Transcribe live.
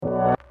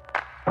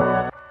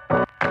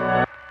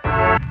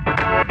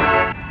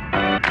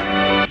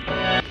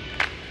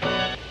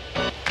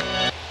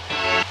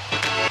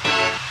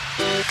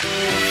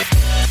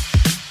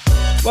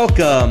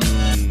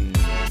Welcome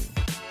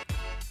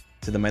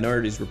to the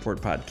Minorities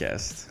Report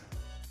podcast.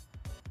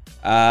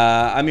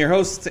 I'm your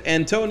host,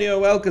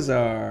 Antonio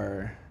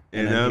Alcazar.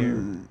 And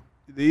I'm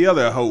the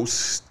other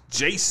host,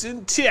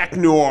 Jason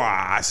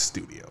Technoir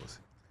Studios.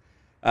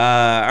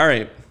 All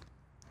right.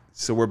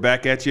 So we're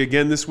back at you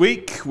again this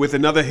week with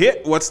another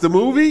hit. What's the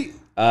movie?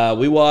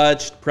 We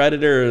watched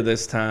Predator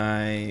this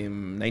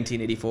time.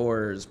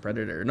 1984's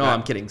Predator. No,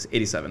 I'm kidding.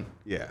 87.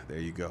 Yeah, there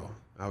you go.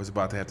 I was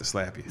about to have to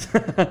slap you.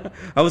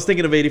 I was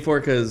thinking of 84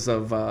 because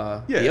of the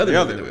other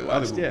movie that we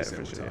watched. Yeah,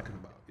 for sure. Talking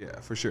about. Yeah,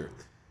 for sure.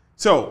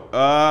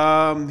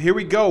 So here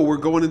we go. We're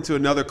going into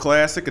another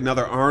classic,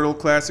 another Arnold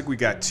classic. We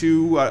got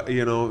two, of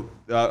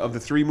the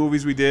three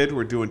movies we did,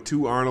 we're doing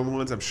two Arnold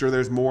ones. I'm sure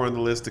there's more on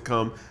the list to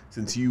come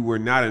since you were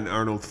not an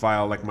Arnold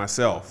file like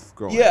myself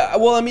growing up. Yeah,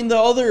 well, I mean, the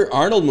other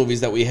Arnold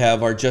movies that we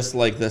have are just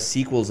like the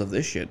sequels of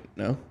this shit,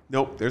 no?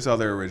 Nope, there's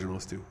other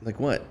originals too. Like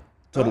what?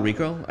 Total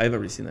Recall? I've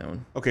already seen that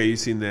one. Okay, you've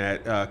seen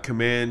that.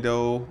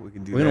 Commando, we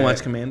can do that. We're going to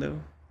watch Commando?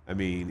 I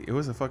mean, it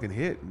was a fucking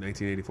hit in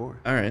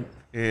 1984. All right.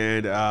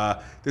 And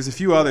there's a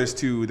few others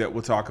too that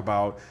we'll talk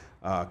about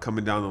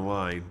coming down the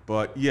line.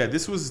 But yeah,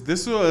 this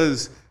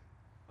was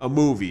a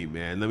movie,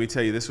 man. Let me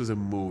tell you, this was a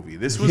movie.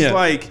 This was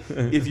like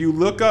if you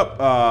look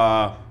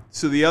up.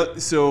 So the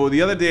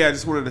other day, I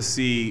just wanted to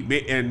see,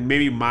 and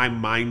maybe my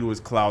mind was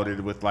clouded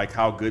with like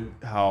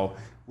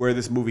where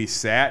this movie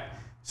sat.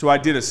 So I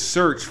did a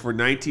search for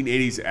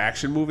 1980s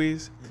action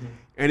movies,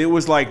 and it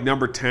was like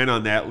number 10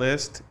 on that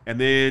list. And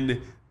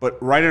then,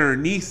 but right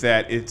underneath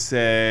that, it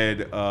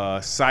said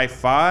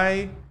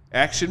sci-fi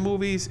action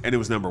movies, and it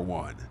was number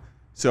 1.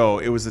 So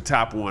it was the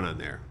top 1 on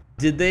there.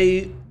 Did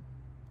they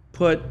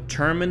put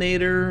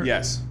Terminator?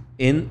 Yes.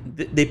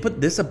 They put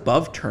this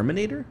above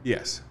Terminator?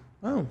 Yes.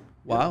 Oh,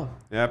 wow.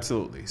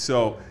 Absolutely.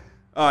 So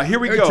here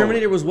we go.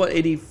 Terminator was what,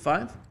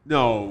 85?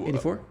 No.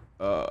 84?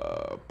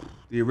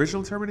 The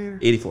original Terminator?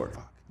 84.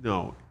 Fuck.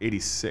 No,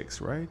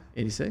 86, right?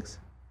 86?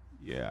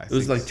 Yeah. It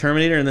was like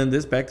Terminator and then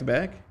this back to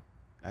back?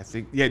 I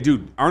think, yeah,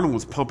 dude, Arnold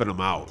was pumping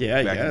them out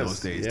back in those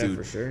days, yeah, dude.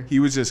 For sure. He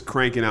was just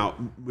cranking out,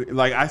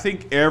 like, I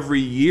think every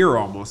year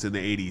almost in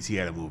the 80s he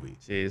had a movie.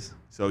 Jeez.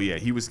 So, yeah,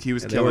 he was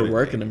killing it. They were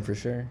working him for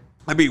sure.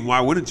 I mean,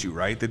 why wouldn't you,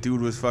 right? The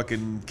dude was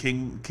fucking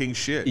king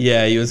shit.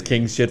 Yeah, he was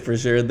king shit for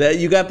sure. That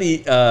you got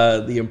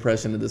the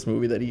impression of this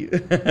movie that he.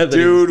 That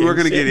dude, we're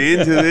gonna get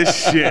into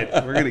this shit.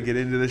 We're gonna get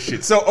into this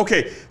shit. So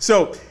okay,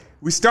 so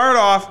we start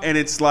off and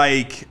it's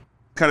like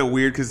kind of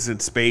weird because it's in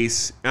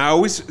space. And I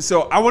want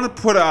to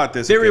put out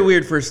this very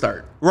weird first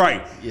start.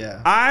 Right.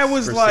 Yeah. I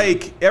was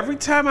like, every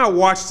time I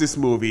watch this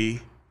movie,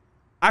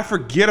 I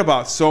forget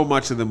about so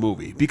much of the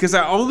movie because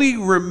I only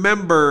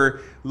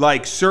remember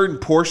like certain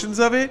portions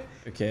of it.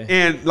 Okay.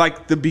 And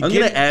like the beginning.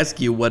 I'm going to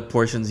ask you what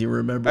portions you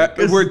remember.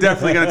 We're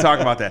definitely going to talk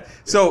about that.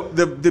 So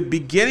the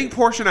beginning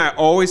portion I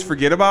always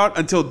forget about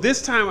until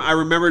this time I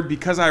remembered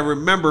because I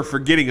remember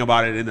forgetting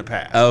about it in the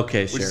past.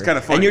 Okay, sure. Which is kind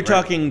of funny. And you're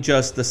talking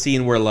just the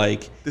scene where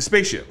like. The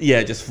spaceship.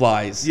 Yeah, just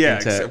flies. Yeah,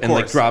 into, and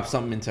like drops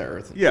something into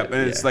Earth. Yeah, and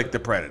it's like the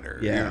Predator.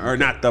 Yeah. Or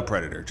not the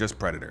Predator, just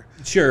Predator.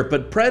 Sure,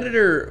 but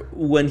Predator,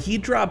 when he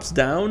drops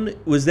down,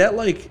 was that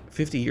like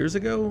 50 years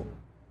ago?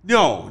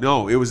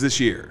 No, it was this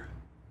year.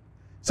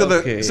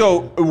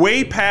 So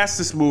way past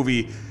this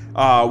movie,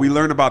 we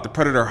learn about the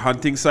predator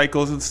hunting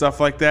cycles and stuff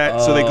like that.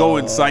 So they go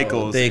in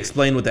cycles. They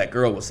explain what that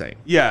girl was saying.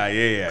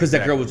 Yeah. Because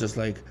that girl was just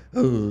like,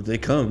 oh, they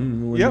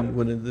come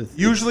when it's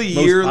usually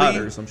most yearly hot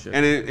or some shit.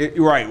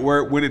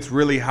 And when it's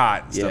really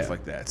hot and stuff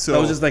like that. So I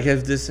was just like,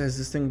 has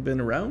this thing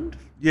been around?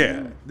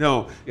 Yeah,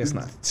 no, guess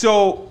not.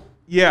 So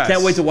yeah,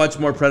 can't wait to watch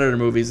more Predator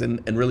movies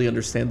and really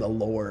understand the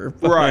lore.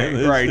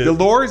 Right. The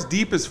lore is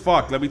deep as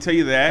fuck. Let me tell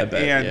you that. I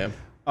bet, yeah.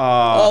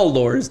 All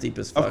lore is deep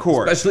as fuck. Of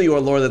course. Especially your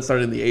lore that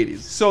started in the 80s.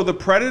 So the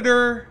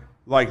Predator,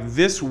 like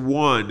this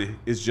one,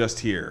 is just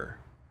here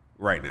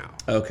right now.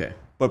 Okay.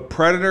 But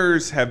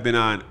predators have been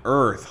on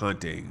Earth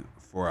hunting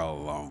for a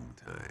long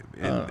time.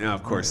 And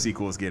of course,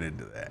 sequels get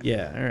into that.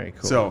 Yeah, all right,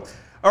 cool. So,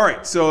 all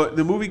right, so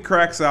the movie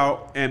cracks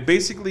out. And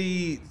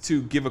basically,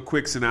 to give a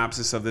quick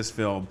synopsis of this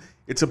film,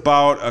 it's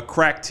about a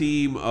crack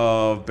team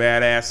of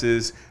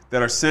badasses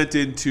that are sent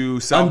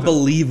into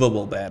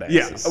unbelievable badasses.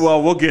 Yeah,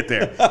 well, we'll get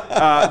there.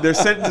 They're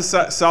sent into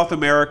South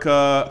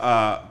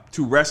America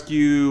to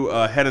rescue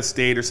a head of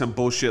state or some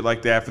bullshit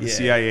like that for the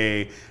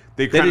CIA.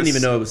 They didn't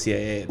even know it was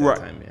CIA at that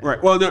time. Yeah.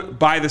 Right. Well, no,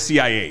 by the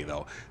CIA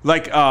though.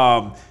 Like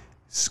Carl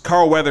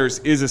Weathers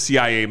is a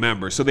CIA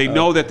member, so they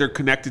know that they're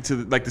connected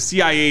to like the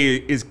CIA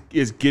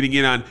is getting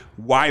in on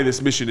why this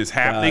mission is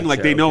happening.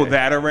 Like they know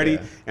that already,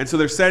 and so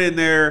they're set in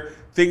there.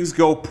 Things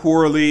go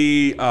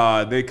poorly.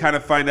 They kind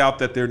of find out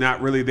that they're not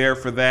really there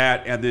for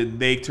that, and then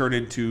they turn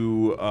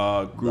into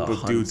a group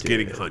of dudes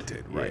getting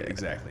hunted. Right,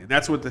 exactly. And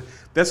that's what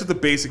the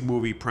basic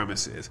movie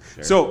premise is.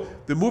 Sure. So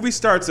the movie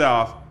starts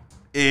off,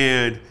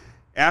 and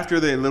after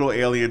the little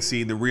alien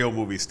scene, the real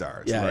movie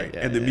starts, right?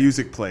 And the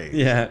music plays.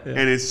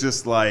 And it's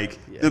just like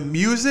the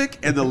music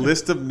and the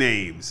list of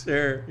names.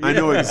 I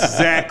know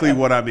exactly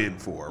what I'm in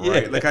for,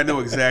 right? Like I know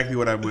exactly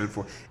what I'm in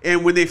for.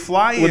 And when they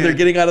fly in, when they're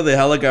getting out of the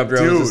helicopter,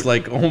 I was just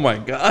like, oh my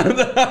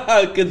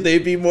God, could they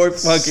be more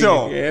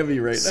fucking heavy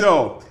right now?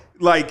 So,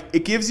 like,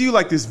 it gives you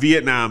like this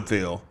Vietnam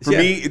feel. For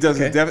me, it does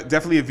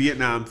definitely a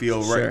Vietnam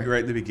feel right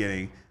in the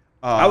beginning.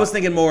 I was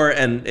thinking more,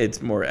 and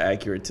it's more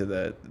accurate to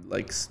the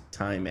like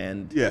time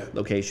and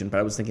location, but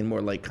I was thinking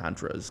more like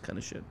Contras kind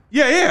of shit.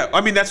 Yeah.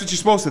 I mean, that's what you're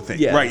supposed to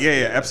think, right?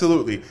 Yeah,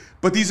 absolutely.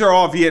 But these are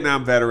all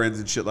Vietnam veterans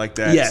and shit like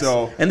that. Yes,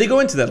 so, and they go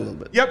into that a little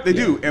bit. Yep, they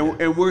do.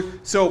 And we're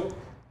so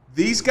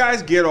these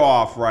guys get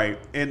off right,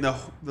 and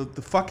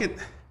the fucking.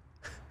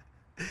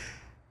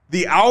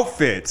 The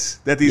outfits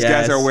that these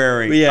guys are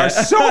wearing are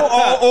so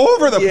all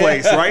over the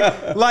place,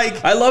 right?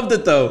 Like I loved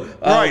it though.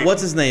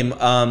 What's his name?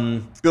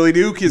 Billy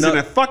Duke is in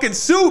a fucking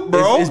suit,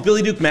 bro. Is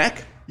Billy Duke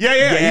Mac?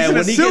 Yeah.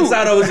 When he gets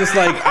out, I was just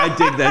like, I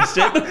dig that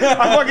shit.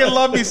 I fucking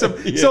love me some.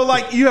 So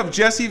like, you have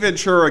Jesse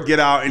Ventura get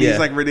out, and he's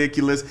like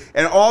ridiculous,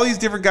 and all these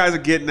different guys are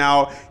getting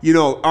out. You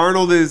know,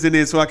 Arnold is in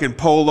his fucking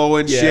polo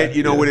and shit.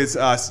 You know, with his,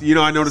 I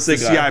noticed the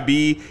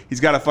CIB.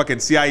 He's got a fucking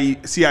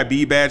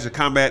CIB badge, the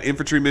Combat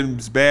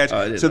Infantryman's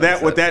badge. So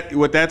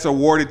what that's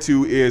awarded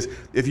to is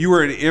if you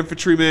were an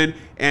infantryman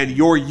and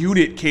your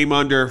unit came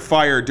under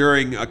fire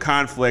during a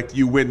conflict,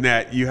 you win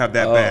that. You have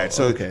that badge.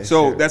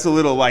 So that's a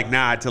little like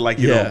nod to like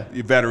you know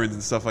veterans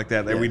and stuff like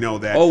that. That we know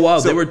that. Oh wow,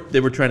 so, they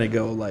were trying to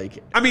go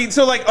like. I mean,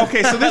 so like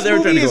okay, so this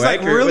movie is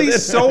like really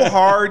so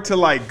hard to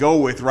like go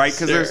with, right?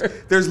 Because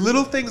there's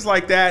little things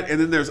like that, and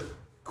then there's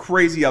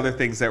crazy other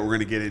things that we're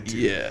gonna get into.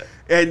 Yeah.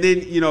 And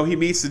then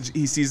he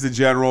sees the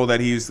general that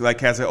he's like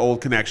has an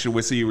old connection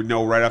with, so you would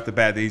know right off the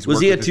bat that he's. Was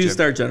he a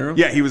 2-star general?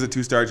 Yeah, he was a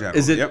 2-star general.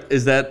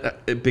 Is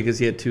that because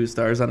he had 2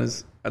 stars on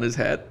his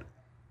hat?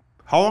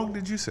 How long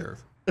did you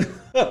serve?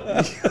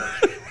 I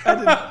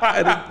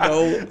didn't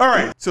know. All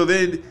right, so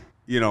then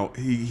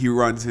he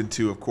runs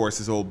into, of course,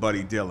 his old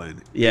buddy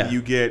Dylan. Yeah, and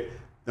you get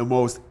the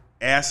most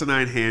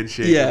asinine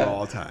handshake of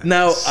all time.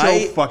 Now,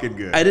 fucking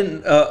good. I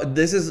didn't.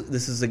 This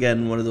is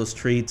again one of those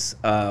treats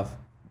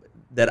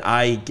that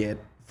I get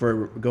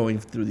for going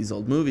through these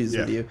old movies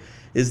with you,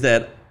 is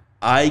that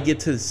I get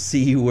to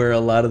see where a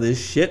lot of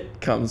this shit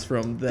comes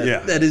from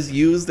that is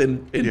used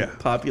in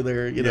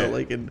popular,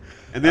 like in.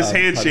 And this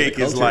handshake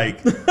is like...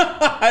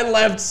 I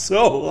laughed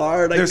so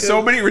hard. There's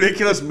so many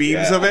ridiculous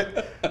memes of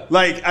it.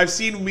 Like, I've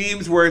seen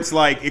memes where it's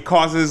like, it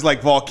causes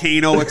like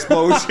volcano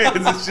explosions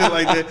and shit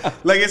like that.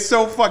 Like, it's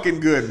so fucking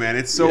good, man.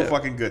 It's so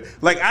fucking good.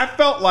 Like, I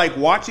felt like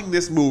watching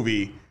this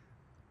movie,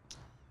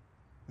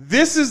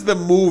 this is the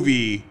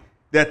movie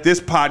that this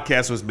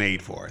podcast was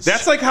made for.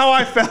 That's like how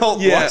I felt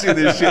watching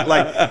this shit.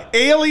 Like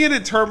Alien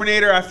and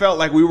Terminator, I felt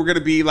like we were going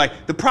to be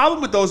like, the problem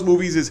with those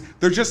movies is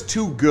they're just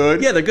too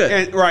good. Yeah, they're good.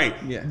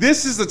 And,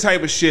 this is the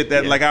type of shit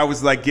that like I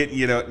was like getting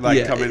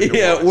coming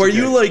into watch. Where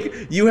you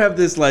like, you have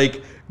this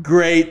like,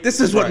 great, this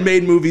is what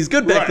made movies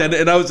good back then.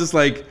 And I was just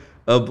like,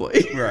 oh boy.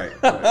 Right.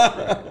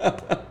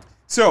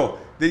 So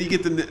then you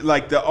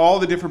get all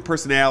the different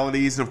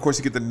personalities, and of course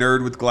you get the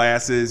nerd with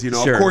glasses. Of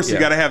course you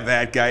got to have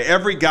that guy.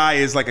 Every guy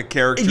is like a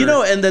character.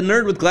 And the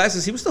nerd with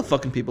glasses, he was still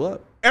fucking people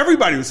up.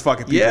 Everybody was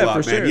fucking people up,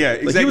 for sure. man. Yeah,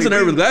 exactly. Like, he was a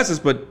nerd with glasses,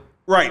 but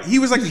he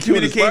was like the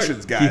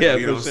communications guy. Yeah,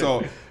 for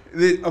sure.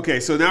 So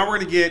so now we're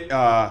gonna get.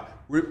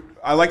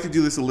 I like to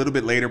do this a little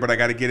bit later, but I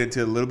got to get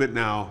into a little bit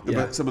now,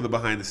 some of the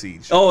behind the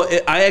scenes. Oh,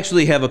 I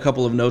actually have a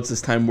couple of notes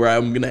this time where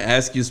I'm going to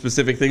ask you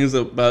specific things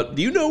about,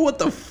 do you know what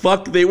the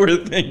fuck they were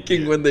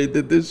thinking when they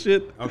did this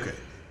shit? Okay.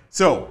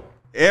 So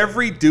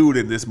every dude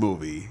in this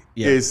movie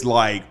is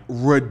like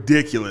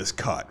ridiculous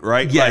cut,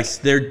 right? Yes,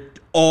 like, they're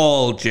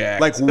all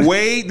jacked. Like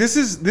this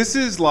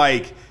is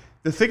like,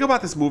 the thing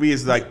about this movie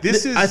is like,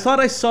 I thought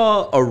I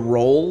saw a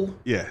roll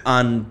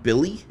on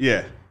Billy.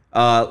 Yeah.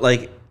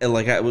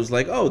 Like I was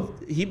like, oh,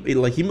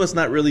 he must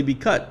not really be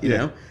cut, you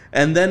know.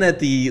 And then at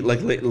the in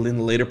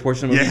the later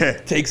portion of the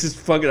movie, takes his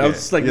fucking. I was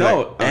just like,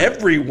 no,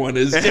 everyone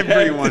is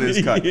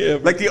cut.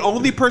 Like the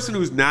only person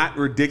who's not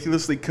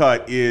ridiculously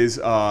cut is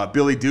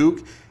Billy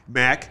Duke,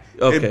 Mac.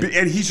 Okay.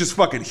 And he's just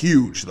fucking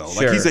huge though.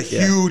 Like he's a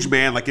huge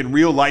man. Like in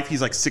real life,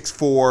 he's like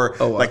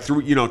 6'4", like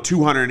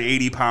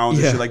 280 pounds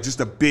and shit. Like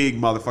just a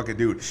big motherfucking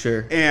dude.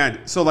 Sure. And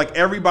so like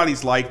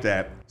everybody's like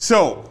that.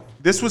 So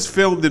this was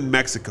filmed in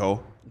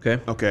Mexico.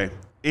 Okay.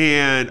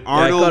 And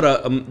Arnold, I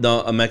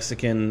got a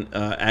Mexican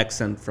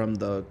accent from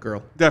the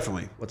girl.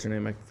 Definitely. What's her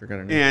name? I forgot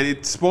her name. And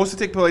it's supposed to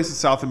take place in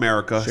South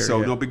America,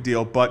 no big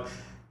deal. But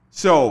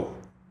so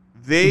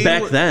they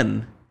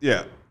then,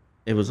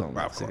 it was all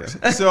Mexico.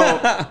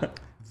 So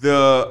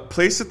the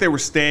place that they were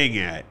staying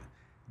at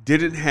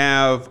didn't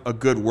have a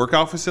good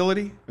workout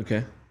facility.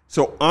 Okay.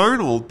 So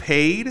Arnold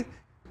paid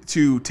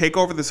to take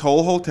over this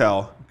whole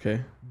hotel.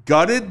 Okay.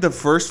 Gutted the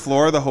first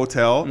floor of the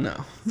hotel. No.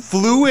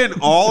 Flew in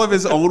all of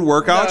his own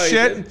workout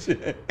shit.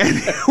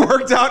 And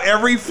worked out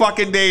every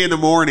fucking day in the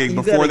morning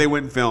before they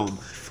went and filmed.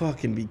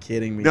 Fucking be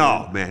kidding me.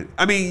 No, man.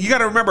 I mean, you got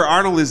to remember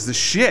Arnold is the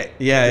shit.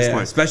 Yeah.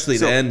 Especially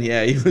then.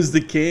 Yeah, he was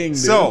the king,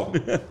 dude. So,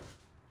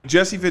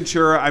 Jesse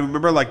Ventura, I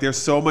remember like there's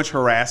so much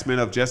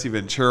harassment of Jesse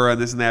Ventura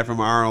and this and that from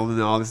Arnold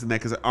and all this and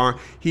that because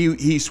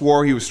he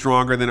swore he was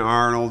stronger than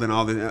Arnold and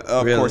all the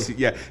of Really? course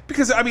yeah,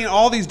 because I mean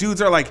all these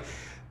dudes are like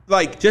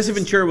Jesse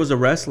Ventura was a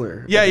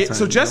wrestler. Yeah, at the time,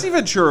 so Jesse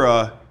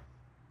Ventura,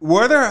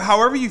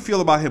 however you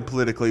feel about him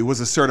politically, was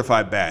a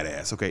certified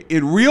badass. Okay,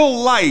 in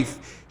real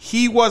life,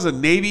 he was a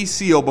Navy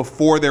SEAL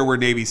before there were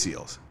Navy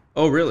SEAls.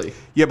 Oh, really?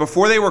 Yeah,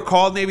 before they were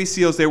called Navy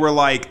SEAls, they were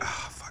like,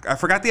 I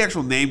forgot the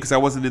actual name because I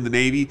wasn't in the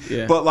Navy.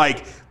 Yeah. But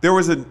like,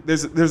 there's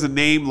a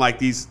name like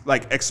these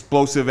like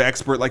explosive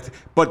expert like,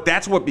 but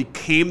that's what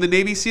became the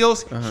Navy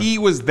SEAls. He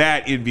was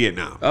that in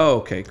Vietnam. Oh,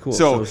 okay, cool.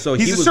 So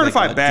he's he a was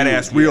certified like a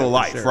badass, dude. real Yeah, for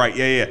life, sure. right?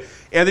 Yeah.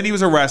 And then he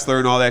was a wrestler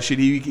and all that shit.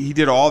 He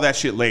did all that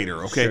shit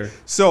later. Okay, Sure.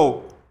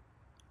 so.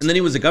 And then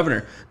he was a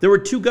governor. There were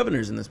 2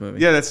 governors in this movie.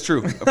 Yeah, that's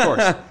true, of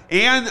course.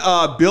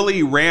 And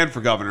Billy ran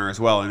for governor as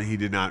well, and he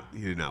did not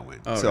win.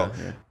 Oh, so right,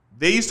 yeah.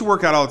 they used to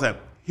work out all the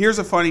time. Here's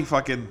a funny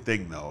fucking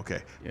thing, though.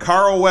 Okay,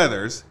 Carl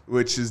Weathers,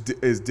 which is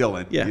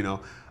Dylan. Yeah. You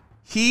know,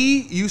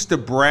 he used to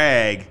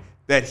brag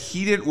that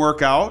he didn't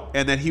work out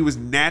and that he was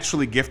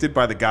naturally gifted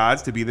by the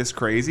gods to be this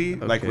crazy,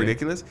 like Okay.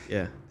 ridiculous.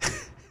 Yeah.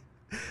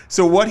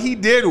 So what he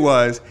did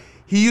was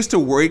he used to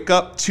wake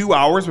up 2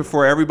 hours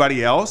before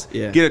everybody else,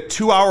 Yeah. get a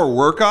 2-hour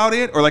workout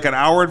in, or like an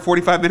hour and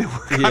 45-minute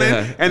workout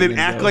Yeah, in, and then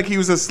act like he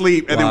was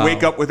asleep, and then Wow.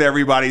 wake up with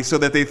everybody so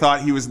that they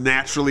thought he was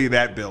naturally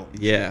that built.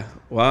 Yeah.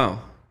 Wow.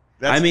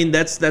 That's- I mean,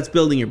 that's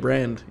building your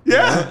brand.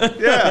 Yeah,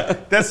 yeah,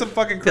 that's some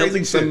fucking crazy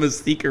Building shit. some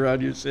mystique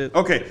around your shit.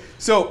 Okay,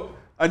 so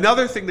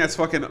another thing that's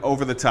fucking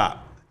over the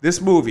top.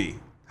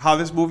 How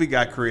this movie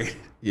got created.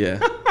 Yeah.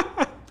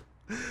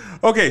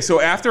 Okay,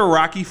 so after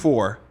Rocky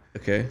IV,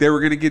 Okay. they were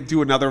gonna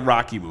do another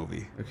Rocky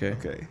movie. Okay.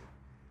 Okay.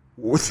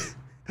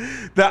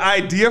 The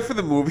idea for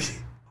the movie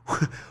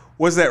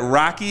was that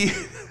Rocky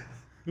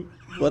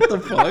What the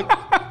fuck?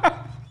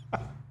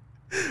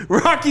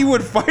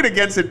 would fight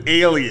against an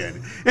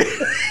alien.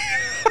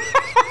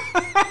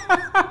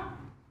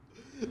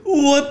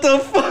 What the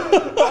fuck?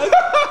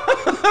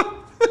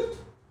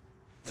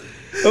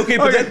 Okay,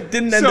 but that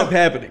didn't end so- up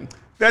happening.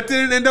 That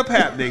didn't end up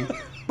happening,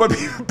 but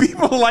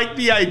people liked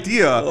the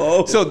idea.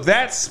 Oh. So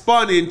that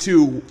spun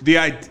into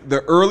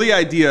the early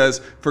ideas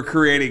for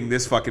creating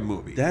this fucking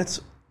movie. That's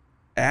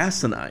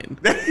asinine.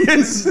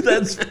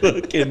 That's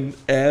fucking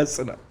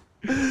asinine.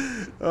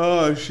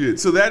 Oh shit!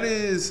 So that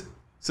is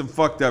some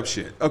fucked up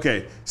shit.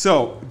 Okay,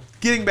 so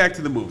getting back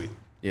to the movie.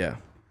 Yeah.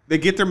 They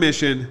get their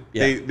mission.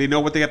 Yeah. They know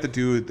what they have to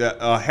do.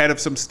 The head of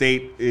some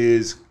state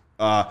is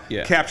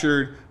Yeah.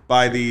 captured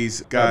by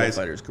these guys.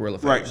 Guerrilla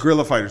fighters. Right,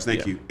 guerrilla fighters.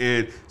 Thank Yeah. you.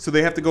 And so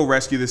they have to go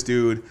rescue this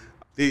dude.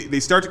 They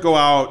start to go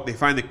out. They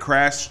find the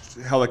crashed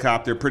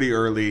helicopter pretty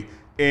early.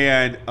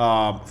 And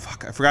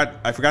fuck, I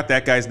forgot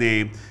that guy's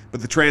name. But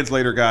the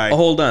translator guy. Oh,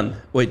 hold on.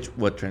 Wait,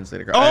 what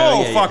translator?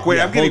 Oh, fuck, wait,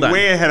 I'm getting hold on.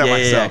 way ahead of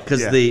myself.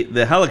 Because Yeah.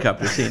 the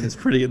helicopter scene is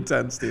pretty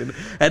intense, dude.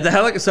 At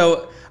the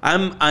so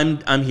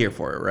I'm here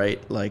for it, right?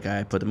 Like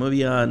I put the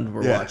movie on,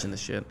 we're Yeah. watching the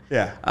shit.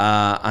 Yeah.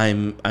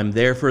 I'm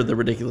there for the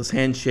ridiculous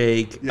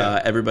handshake. Yeah.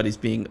 Everybody's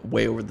being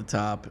way over the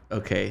top.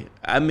 Okay,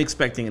 I'm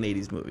expecting an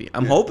 '80s movie.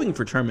 I'm hoping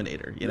for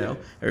Terminator. You know,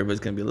 everybody's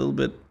gonna be a little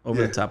bit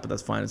over Yeah. the top, but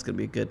that's fine. It's gonna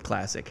be a good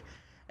classic.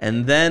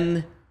 And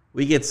then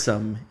we get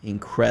some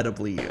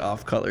incredibly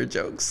off-color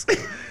jokes.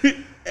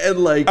 And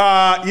like,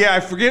 Yeah, I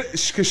forget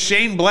because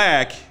Shane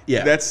Black.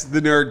 Yeah. That's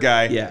the nerd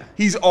guy. Yeah.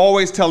 He's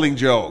always telling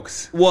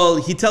jokes. well,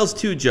 he tells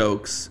 2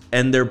 jokes,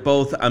 and they're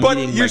both. I'm But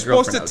eating my you're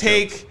supposed to girlfriend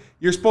out jokes. take.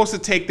 You're supposed to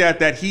take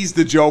that he's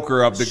the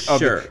Joker of the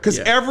Sure, because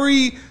yeah.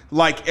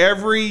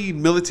 every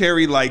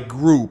military like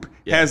group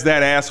Yeah. has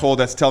that asshole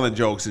that's telling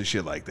jokes and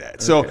shit like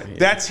that. So Okay, yeah.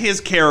 that's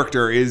his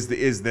character is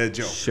the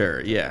joke.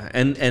 Sure, yeah,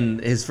 and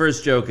his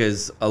first joke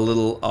is a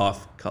little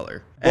off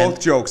color. Both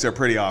And jokes are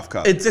pretty off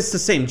cut. it's the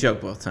same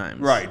joke both times.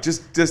 Right,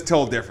 just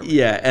told differently.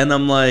 Yeah, and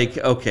I'm like,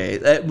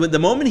 okay. But the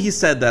moment he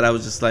said that, I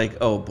was just like,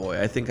 oh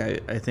boy, I think I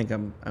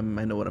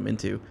know what I'm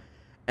into.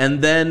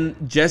 And then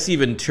Jesse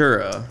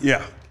Ventura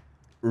Yeah.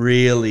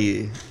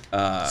 really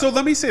So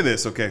let me say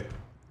this, okay?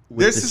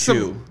 with This the is chew.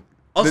 some.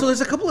 Also,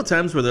 there's a couple of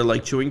times where they're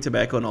like chewing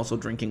tobacco and also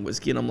drinking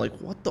whiskey, and I'm like,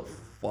 what the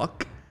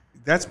fuck?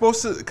 That's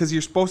supposed to because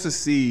you're supposed to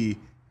see.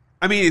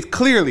 I mean, it's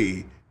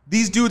clearly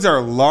these dudes are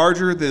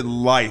larger than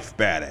life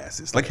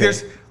badasses. Like Okay,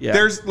 yeah.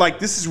 there's like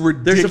this is They're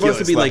ridiculous. supposed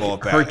to be like level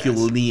of badass.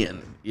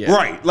 Herculean. Yeah.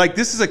 Right. Like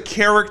this is a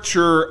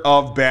caricature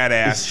of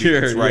badass Sure,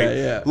 dudes, right? yeah,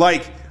 yeah.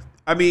 Like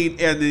I mean,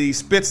 and then he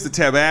spits the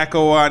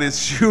tobacco on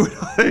his shoe and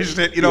all this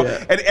shit, you know,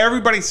 Yeah. and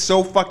everybody's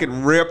so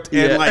fucking ripped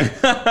and Yeah.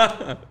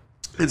 like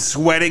and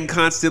sweating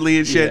constantly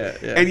and shit.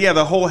 Yeah, yeah. And yeah,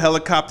 the whole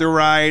helicopter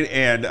ride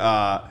and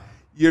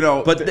you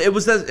know, But it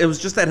was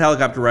just that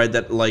helicopter ride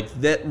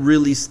that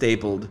really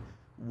stapled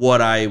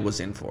what I was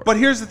in for. But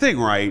here's the thing,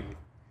 right?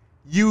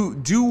 You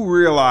do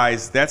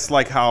realize that's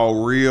like how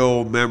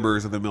real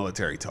members of the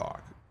military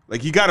talk.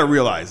 Like you got to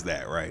realize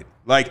that, right?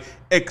 Like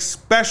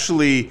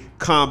especially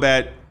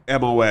combat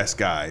MOS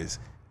guys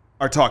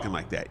are talking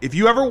like that. If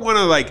you ever want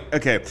to like,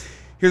 okay,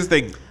 here's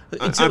the thing.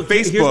 On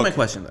Facebook, here's my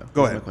question though.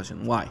 Go Here's ahead. my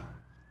question. Why?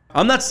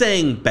 I'm not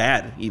saying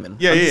bad even.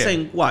 Yeah, I'm yeah, just yeah.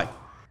 saying why.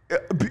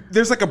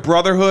 there's like a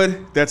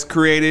brotherhood that's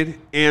created,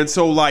 and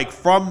so like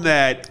from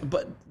that,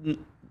 but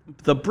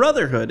the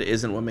brotherhood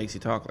isn't what makes you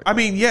talk like. I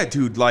mean, yeah,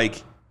 dude,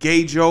 like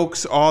gay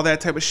jokes, all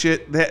that type of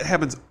shit that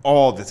happens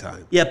all the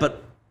time. Yeah,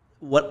 but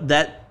what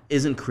that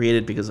isn't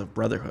created because of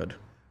brotherhood.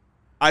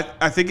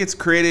 I think it's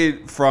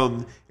created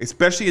from,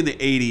 especially in the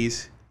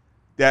 80s,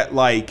 that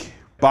like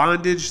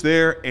bondage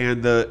there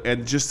and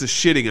just the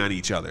shitting on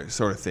each other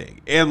sort of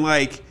thing. And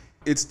like,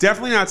 it's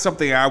definitely not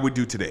something I would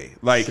do today.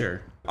 Like,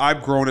 Sure.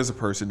 I've grown as a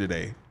person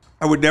today.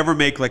 I would never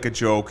make like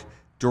a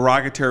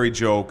derogatory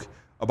joke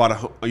about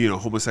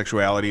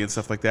homosexuality and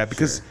stuff like that,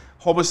 because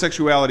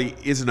homosexuality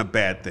isn't a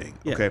bad thing.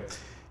 Yeah. Okay.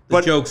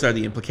 But jokes are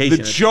the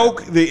implication.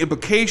 The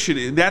implication,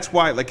 and that's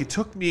why like it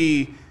took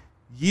me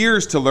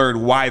years to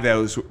learn why that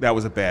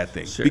was a bad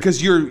thing. Sure.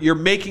 Because you're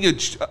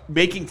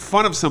making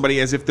fun of somebody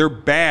as if they're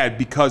bad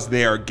because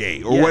they are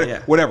gay or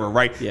whatever,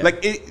 right? Yeah.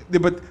 Like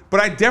but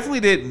I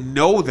definitely didn't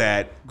know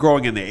that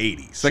growing in the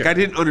 80s. Sure. Like I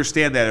didn't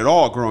understand that at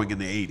all growing in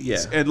the 80s.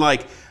 Yeah. And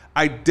like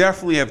I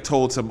definitely have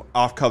told some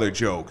off-color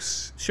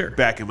jokes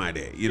back in my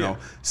day, you know.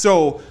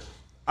 So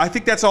I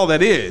think that's all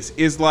that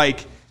is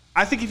like,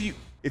 I think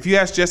if you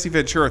asked Jesse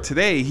Ventura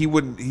today, he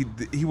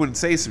wouldn't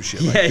say some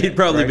shit like that. He'd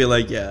probably right? be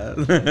like, yeah,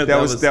 that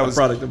was a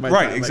product of my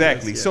right, time,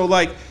 exactly. So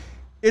like,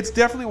 it's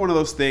definitely one of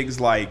those things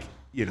like,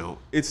 you know,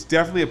 it's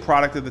definitely a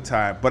product of the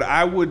time, but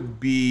I would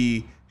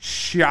be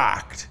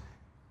shocked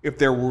if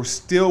there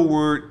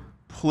weren't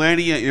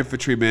plenty of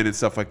infantrymen and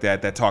stuff like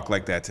that talk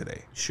like that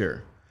today.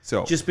 Sure.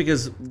 So just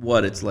because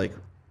it's like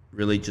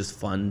really just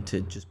fun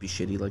to just be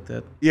shitty like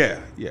that.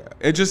 Yeah.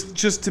 And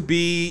just to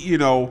be, you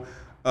know,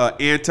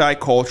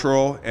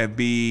 anti-cultural and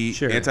be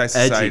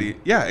anti-society. Edgy.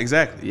 Yeah,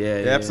 exactly.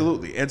 Yeah,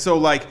 absolutely. And so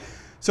like,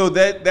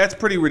 that's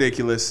pretty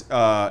ridiculous.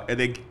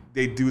 And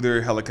they do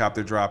their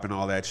helicopter drop and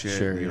all that shit.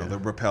 Sure, you know, the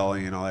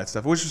rappelling and all that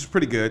stuff, which is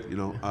pretty good. You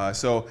know,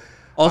 so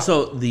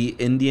also the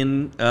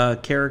Indian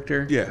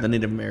character, the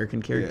Native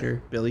American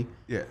character, Billy.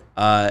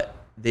 Yeah.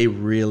 They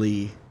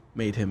really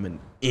made him an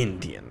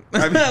Indian.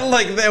 I mean,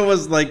 like that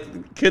was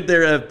like, could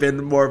there have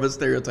been more of a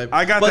stereotype?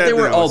 I got but that. They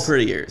were all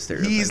pretty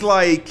stereotypes. He's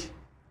like.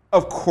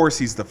 Of course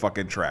he's the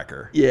fucking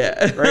tracker.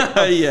 Yeah.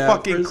 Right? Yeah,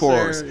 fucking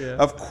course. Sure, yeah.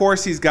 Of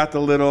course he's got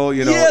the little,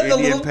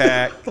 Indian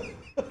pack.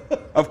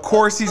 Of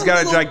course he's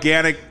got a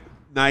gigantic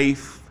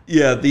knife.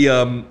 Yeah,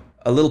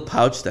 a little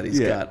pouch that he's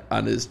got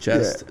on his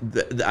chest.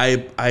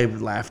 Yeah. I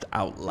laughed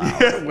out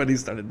loud when he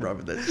started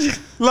rubbing that shit.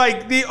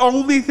 Like the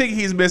only thing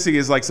he's missing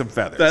is like some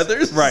feathers.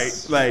 Feathers?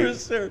 Right. Like for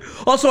sure.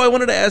 Also, I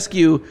wanted to ask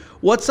you,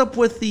 what's up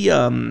with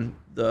the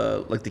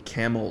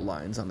camo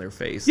lines on their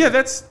face? Yeah,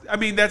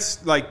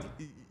 that's like,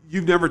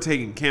 you've never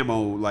taken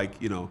camo,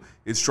 like, you know,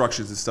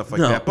 instructions and stuff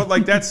like that. But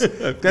like that's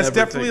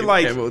definitely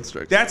like,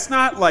 that's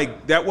not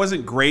like, that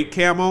wasn't great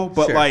camo,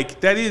 but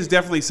like that is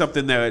definitely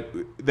something that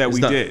we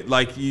did.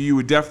 Like you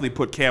would definitely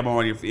put camo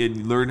on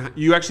and learn.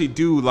 You actually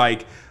do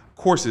like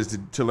courses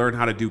to learn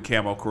how to do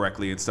camo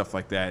correctly and stuff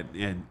like that,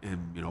 and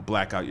you know,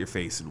 black out your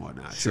face and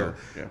whatnot. Sure.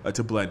 So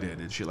to blend in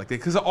and shit like that.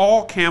 Because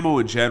all camo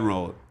in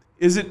general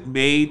isn't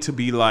made to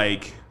be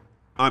like,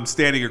 I'm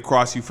standing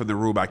across you from the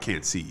room, I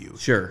can't see you.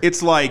 Sure.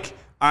 It's like,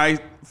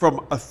 from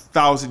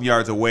 1,000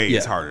 yards away,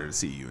 it's harder to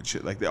see you and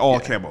shit like that. All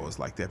camo is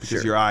like that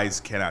because your eyes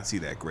cannot see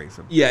that great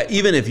from. Yeah,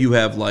 even if you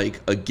have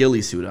like a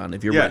ghillie suit on,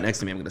 if you're right next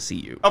to me, I'm going to see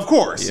you. Of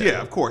course,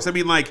 of course. I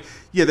mean, like,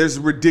 there's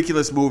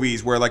ridiculous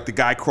movies where like the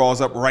guy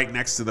crawls up right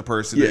next to the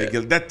person.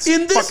 Yeah. That's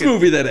in this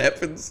movie that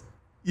happens.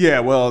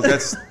 Yeah, well,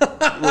 that's we'll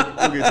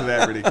get to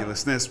that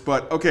ridiculousness.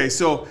 But okay,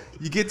 so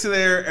you get to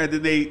there, and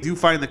then they do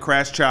find the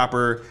crash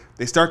chopper.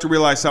 They start to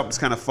realize something's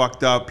kind of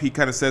fucked up. He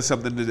kind of says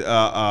something to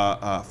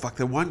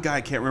the one guy,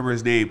 I can't remember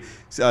his name.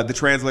 The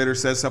translator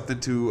says something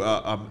to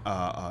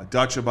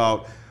Dutch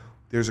about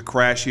there's a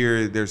crash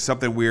here. There's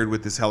something weird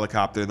with this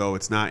helicopter, though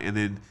it's not. And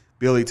then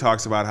Billy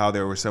talks about how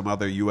there were some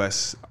other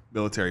U.S.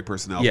 military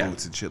personnel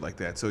boots and shit like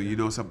that. So you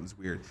know something's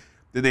weird.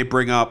 Then they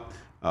bring up.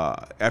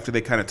 After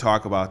they kind of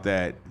talk about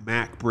that,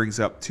 Mac brings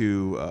up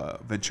to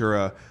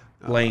Ventura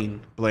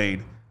Blaine.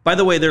 By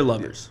the way, they're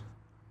lovers.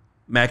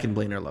 Mac and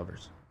Blaine are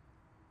lovers.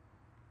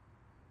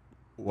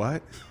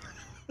 What?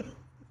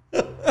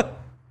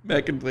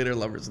 Mac and Blaine are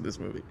lovers in this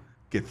movie.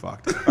 Get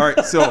fucked. All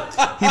right, so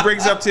he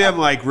brings up to him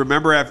like,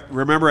 remember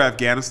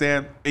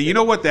Afghanistan? And you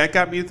know what that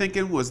got me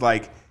thinking was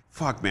like,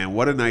 fuck man,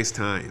 what a nice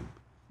time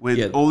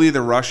when only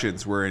the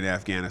Russians were in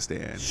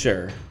Afghanistan.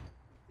 Sure.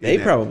 They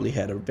probably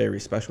had a very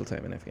special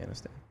time in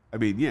Afghanistan. I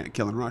mean,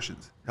 killing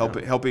Russians,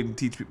 helping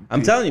teach people.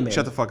 I'm telling you, man.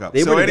 Shut the fuck up.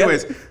 So,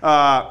 anyways,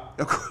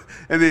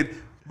 and then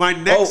my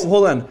next. Oh,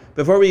 hold on.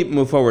 Before we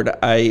move forward,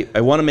 I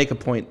want to make a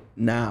point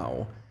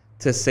now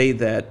to say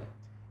that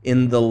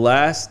in the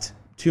last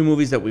 2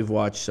 movies that we've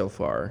watched so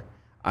far,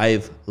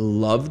 I've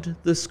loved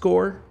the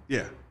score.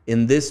 Yeah.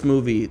 In this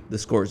movie, the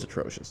score is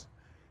atrocious.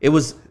 It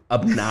was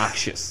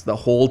obnoxious the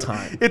whole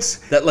time. It's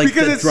that like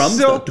because the it's drums.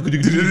 so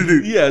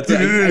Yeah, it's, I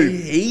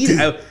hate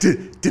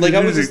it. Like I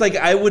was just like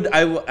I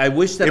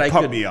wish that I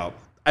could. Me up.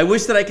 I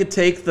wish that I could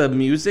take the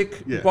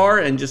music bar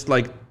and just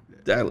like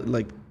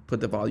put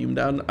the volume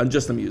down on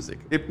just the music.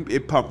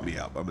 It pumped me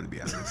up. I'm gonna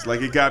be honest.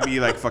 Like it got me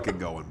like fucking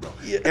going, bro.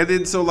 Yeah. And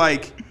then so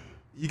like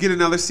you get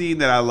another scene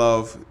that I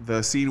love,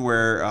 the scene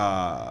where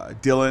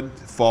Dylan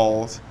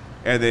falls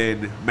and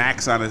then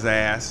Mac's on his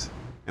ass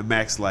and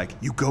Mac's like,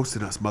 "You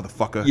ghosted us,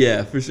 motherfucker."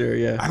 Yeah, for sure.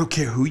 Yeah. I don't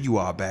care who you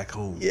are back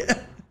home. Yeah.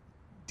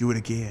 Do it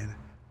again.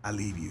 I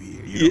leave you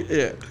here. You know?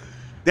 Yeah.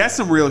 That's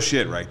some real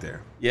shit right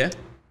there. Yeah.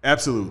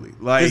 Absolutely.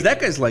 Like because that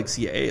guy's like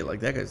CIA.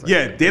 Like that guy's like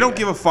yeah. They don't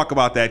give a fuck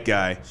about that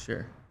guy.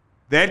 Sure.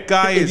 That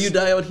guy if is. you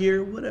die out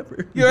here,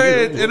 whatever. Yeah,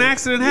 an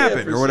accident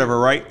happened or whatever,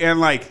 sure. right? And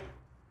like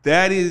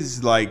that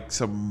is like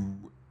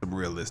some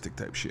realistic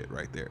type shit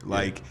right there.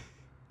 Like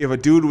if a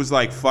dude was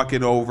like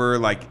fucking over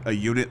like a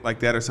unit like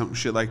that or something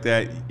shit like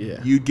that,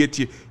 you'd get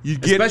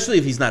especially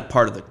if he's not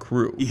part of the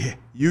crew. Yeah,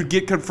 you'd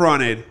get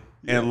confronted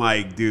and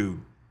like, dude,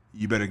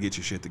 you better get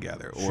your shit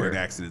together or an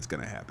accident's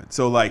gonna happen.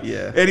 So like,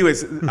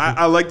 anyways,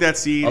 I like that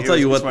scene. I'll tell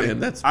you what, man,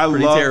 that's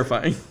pretty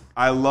terrifying.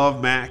 I love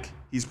Mac.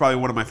 He's probably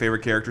one of my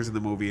favorite characters in the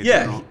movie.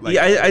 Yeah,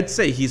 I'd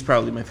say he's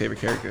probably my favorite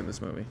character in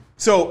this movie.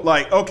 So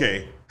like,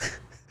 okay,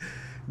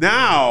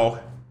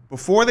 now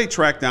before they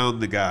track down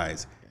the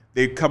guys,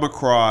 they come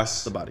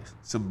across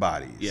some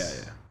bodies. Yeah.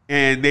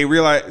 And they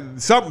realize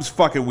something's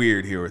fucking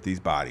weird here with these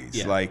bodies.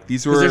 Yeah. Like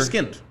these were they're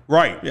skinned.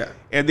 Right. Yeah.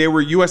 And they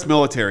were U.S.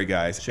 military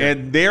guys. Sure.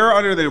 And they're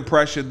under the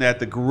impression that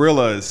the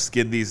guerrillas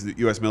skinned these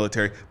U.S.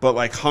 military, but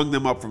like hung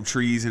them up from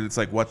trees. And it's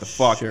like, what the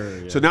fuck?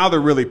 Sure, yeah. So now they're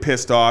really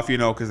pissed off, you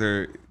know, because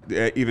they're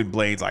even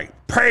Blaine's like,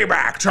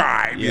 payback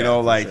time, you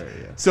know, like. Sure,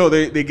 yeah. So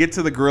they get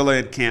to the guerrilla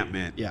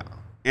encampment. Yeah.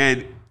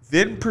 And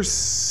then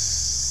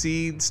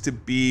proceeds to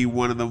be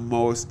one of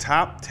the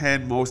top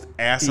 10 most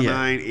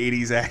asinine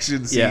 80s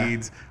action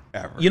scenes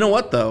ever. You know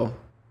what though?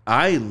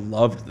 I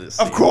loved this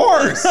scene. Of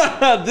course.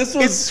 This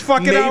was it's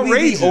fucking maybe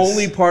outrageous. the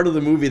only part of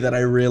the movie that I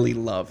really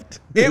loved.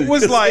 It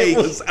was like it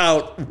was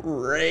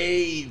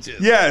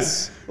outrageous.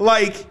 Yes.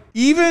 Like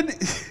even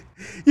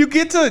you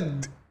get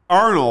to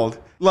Arnold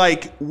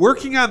like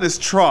working on this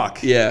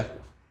truck. Yeah.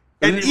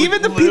 And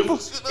even the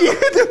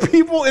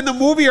people in the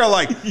movie are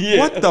like,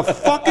 what the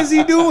fuck is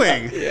he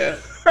doing? Yeah.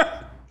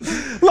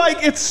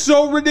 Like it's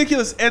so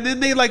ridiculous. And then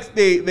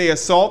they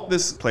assault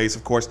this place,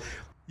 of course.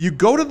 You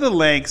go to the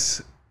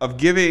lengths of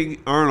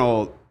giving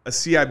Arnold a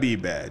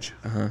CIB badge.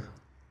 Uh-huh.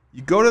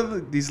 You go to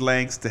these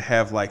lengths to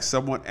have like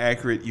somewhat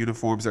accurate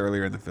uniforms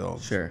earlier in the film.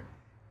 Sure.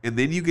 And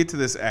then you get to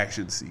this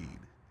action scene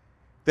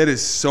that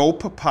is so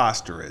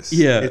preposterous.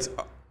 Yeah. It's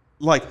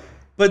like...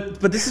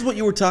 But this is what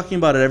you were talking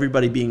about at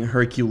everybody being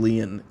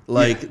Herculean.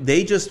 Like,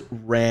 they just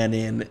ran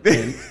in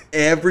and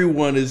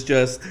everyone is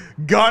just...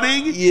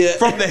 gunning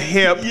from the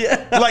hip.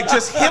 Like,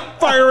 just hip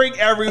firing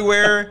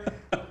everywhere.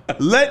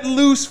 Letting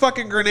loose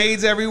fucking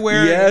grenades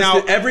everywhere. Yes,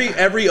 now,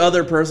 every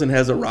other person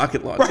has a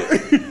rocket launcher.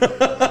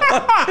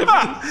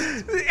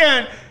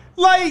 And,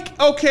 like,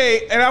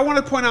 okay, and I want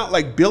to point out,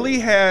 like, Billy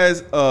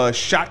has a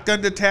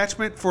shotgun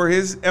detachment for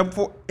his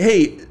M4...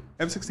 Hey...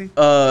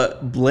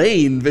 M16?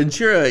 Blaine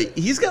Ventura,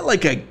 he's got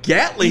like a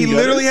Gatling gun. He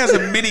literally has a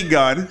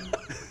minigun.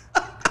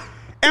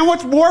 And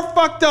what's more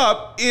fucked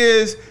up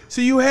is,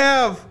 so you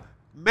have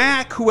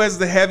Mac, who has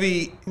the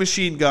heavy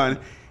machine gun,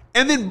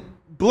 and then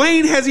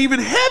Blaine has even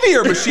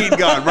heavier machine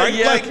gun, right?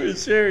 Yeah, like, for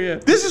sure, yeah.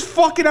 This is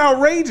fucking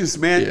outrageous,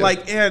 man. Yeah.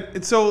 Like,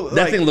 and so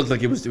that like, thing looked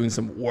like it was doing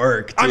some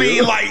work, too. I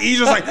mean, like, he's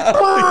just like,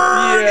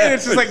 and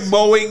it's just like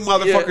mowing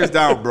motherfuckers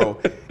down,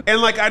 bro. And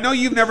like, I know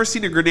you've never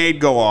seen a grenade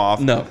go off.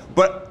 No.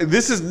 But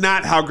this is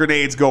not how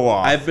grenades go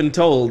off. I've been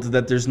told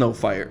that there's no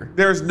fire.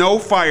 There's no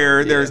fire.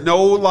 Yeah. There's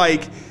no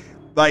like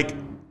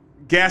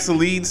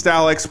gasoline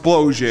style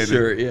explosion.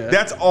 Sure, yeah.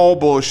 That's all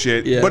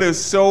bullshit. Yeah. But it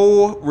was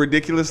so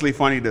ridiculously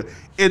funny to.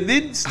 And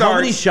then How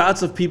many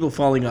shots of people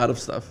falling out of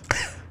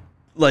stuff?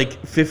 Like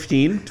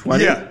 15,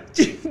 20? Yeah.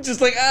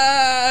 Just like,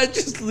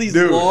 just these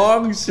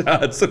long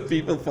shots of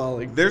people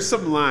falling. There's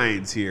some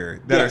lines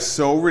here that are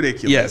so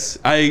ridiculous. Yes,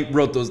 I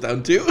wrote those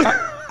down too.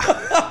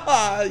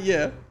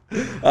 Yeah.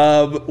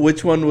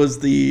 Which one was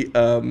the...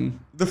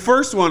 The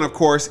first one, of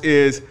course,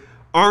 is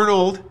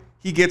Arnold.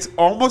 He's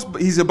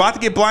about to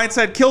get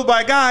blindsided, killed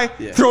by a guy,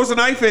 throws a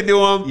knife into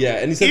him. Yeah,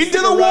 and he said,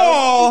 into the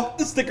wall.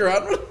 Stick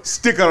around.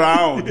 Stick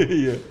around.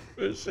 Yeah,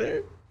 for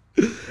sure.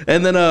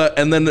 And then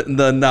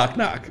the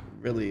knock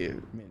really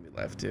made me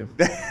laugh too.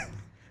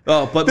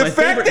 Oh, but the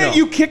fact that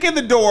you kick in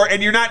the door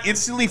and you're not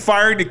instantly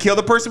firing to kill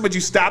the person, but you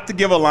stop to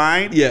give a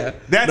line. Yeah,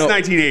 that's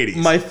 1980s.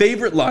 My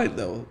favorite line,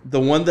 though, the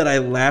one that I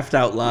laughed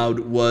out loud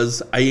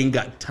was, "I ain't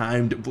got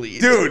time to bleed."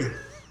 Dude,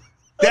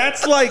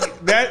 that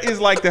is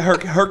like the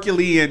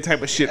Herculean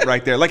type of shit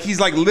right there. Like he's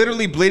like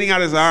literally bleeding out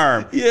his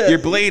arm. Yeah, you're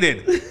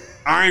bleeding.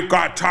 I ain't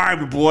got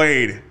time to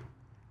bleed.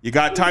 You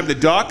got time to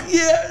duck?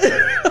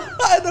 Yeah.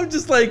 And I'm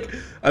just like,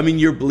 I mean,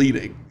 you're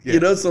bleeding. Yeah.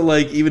 You know, so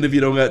like even if you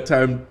don't got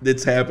time,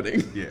 it's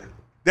happening. Yeah.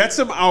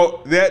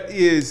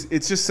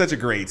 It's just such a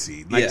great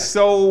scene. Like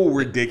so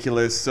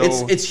ridiculous. So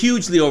it's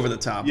hugely over the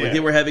top. Like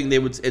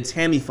it's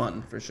hammy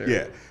fun for sure.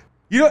 Yeah.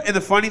 You know, and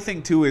the funny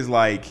thing too is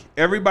like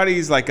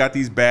everybody's like got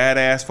these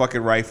badass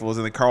fucking rifles,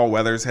 and then Carl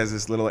Weathers has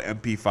this little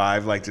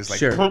MP5, like just like.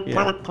 Sure.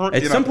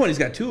 At some point, he's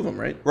got 2 of them,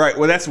 right? Right.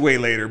 Well, that's way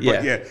later,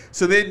 but yeah.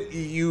 So then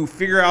you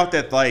figure out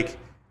that like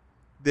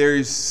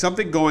there's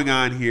something going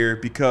on here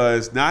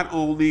because not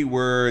only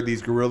were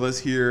these guerrillas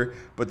here,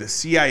 but the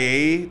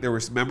CIA. There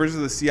were members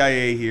of the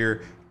CIA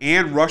here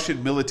and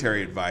Russian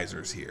military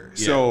advisors here.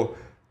 Yeah. So.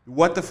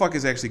 What the fuck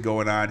is actually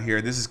going on here?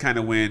 And this is kind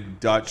of when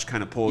Dutch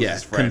kind of pulls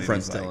his friend.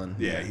 Confronts and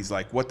Dylan. Like, he's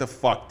like, "What the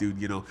fuck, dude?"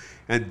 You know.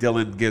 And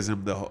Dylan gives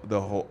him the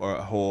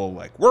whole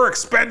like, "We're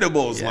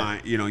Expendables"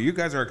 line. You know, you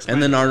guys are Expendables.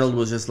 And then Arnold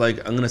was just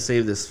like, "I'm gonna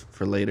save this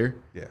for later.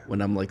 Yeah.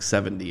 When I'm like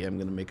 70, I'm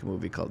gonna make a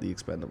movie called The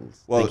Expendables."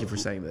 Well, thank you for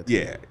saying that.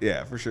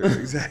 Yeah, for sure,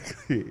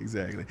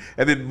 exactly.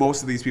 And then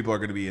most of these people are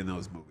gonna be in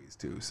those movies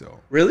too. So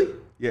really,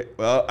 yeah.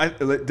 Well,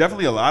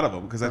 definitely a lot of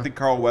them because I think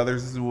Carl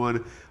Weathers is in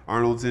one.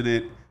 Arnold's in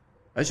it.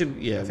 I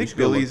think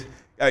Billy's.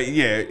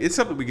 It's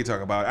something we could talk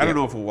about. I don't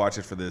know if we'll watch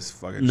it for this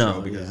fucking show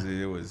because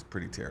it was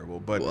pretty terrible.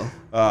 But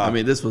I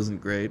mean, this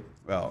wasn't great.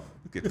 Well,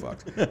 get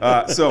fucked.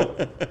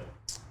 So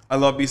I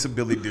love me some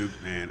Billy Duke,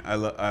 man. I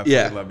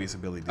love me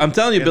some Billy Duke. I'm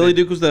telling you, Billy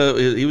Duke was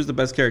the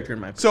best character in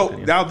my opinion.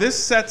 So now this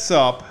sets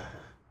up.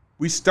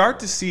 We start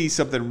to see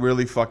something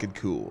really fucking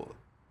cool.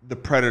 The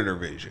Predator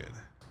vision.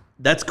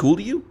 That's cool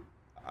to you?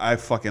 I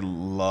fucking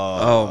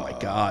love. Oh my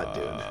god,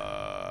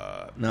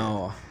 dude.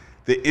 No.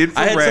 The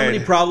infrared. I had so many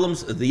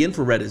problems. The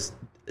infrared is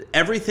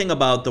everything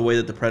about the way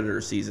that the Predator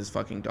sees is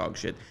fucking dog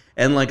shit.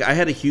 And like I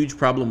had a huge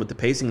problem with the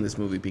pacing of this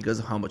movie because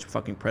of how much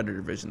fucking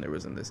Predator vision there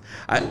was in this.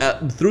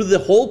 Through the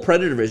whole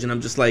Predator vision, I'm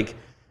just like,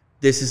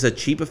 this is a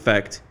cheap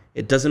effect.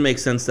 It doesn't make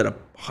sense that a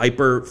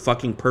hyper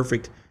fucking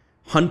perfect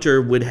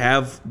hunter would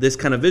have this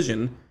kind of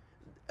vision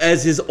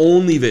as his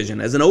only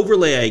vision. As an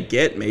overlay, I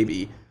get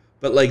maybe,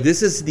 but like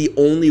this is the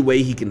only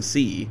way he can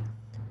see.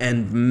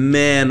 And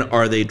man,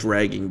 are they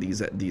dragging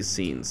these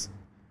scenes.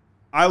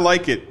 I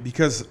like it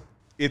because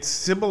it's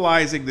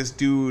symbolizing this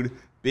dude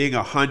being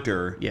a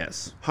hunter.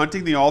 Yes.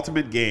 Hunting the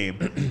ultimate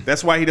game.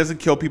 That's why he doesn't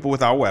kill people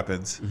without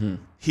weapons. Mm-hmm.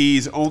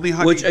 He's only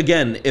hunting. Which,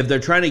 again, if they're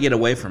trying to get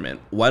away from it,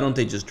 why don't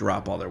they just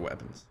drop all their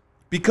weapons?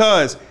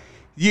 Because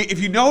if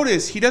you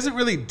notice, he doesn't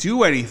really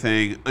do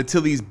anything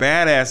until these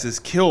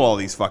badasses kill all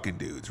these fucking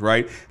dudes,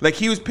 right? Like,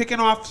 he was picking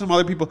off some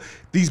other people.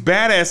 These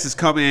badasses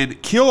come in,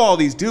 kill all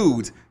these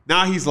dudes.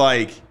 Now he's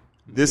like,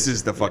 this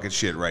is the fucking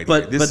shit right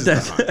here. This is the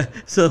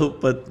hunt.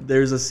 But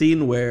there's a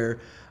scene where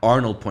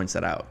Arnold points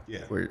that out.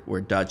 Yeah.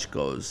 Where Dutch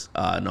goes,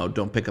 no,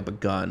 don't pick up a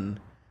gun,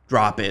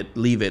 drop it,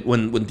 leave it.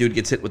 When dude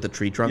gets hit with the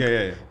tree trunk.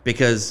 Yeah.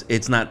 Because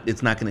it's not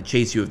going to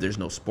chase you if there's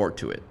no sport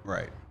to it.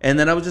 Right. And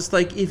then I was just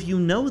like, if you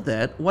know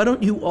that, why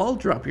don't you all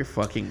drop your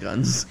fucking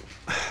guns?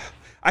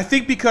 I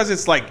think because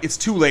it's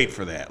too late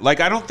for that.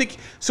 Like, I don't think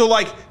so.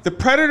 Like, the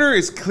Predator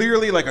is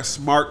clearly like a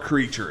smart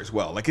creature as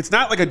well. Like, it's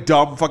not like a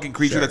dumb fucking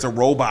creature that's a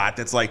robot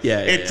that's like,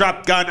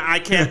 dropped gun, I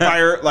can't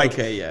fire. Like,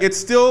 it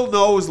still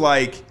knows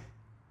like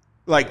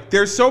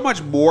there's so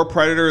much more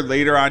Predator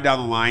later on down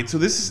the line. So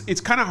it's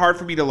kind of hard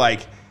for me to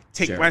like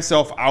take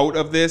myself out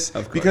of this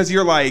because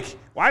you're like,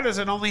 why does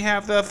it only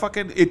have the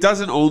fucking? It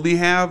doesn't only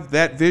have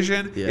that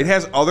vision. Yeah. It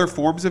has other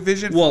forms of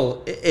vision.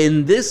 Well,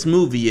 in this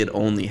movie, it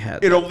only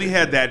had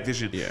that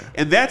vision. Yeah,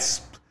 and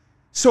that's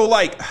so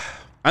like.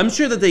 I'm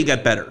sure that they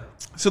got better.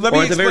 So let me,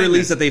 or at the very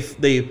least, that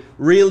they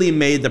really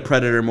made the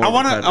Predator more. I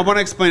want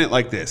to explain it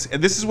like this, and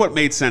this is what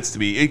made sense to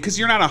me. Because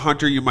you're not a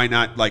hunter, you might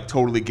not like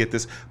totally get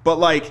this, but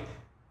like,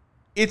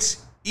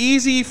 it's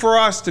easy for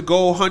us to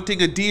go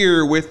hunting a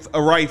deer with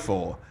a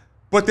rifle,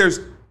 but there's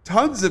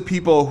tons of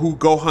people who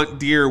go hunt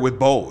deer with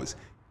bows,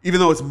 even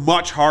though it's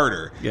much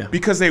harder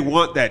because they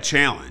want that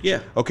challenge.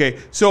 Yeah. Okay.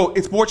 So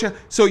it's more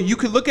so you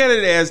could look at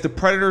it as the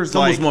Predator's it's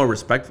almost more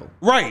respectful.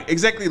 Right.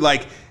 Exactly.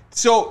 Like,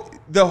 so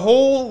the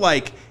whole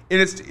like, and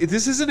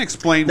this isn't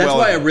explained well.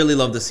 That's why I really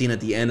love the scene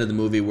at the end of the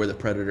movie where the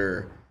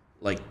Predator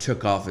like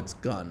took off its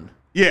gun.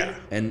 Yeah.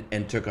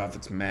 And took off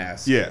its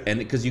mask. Yeah. And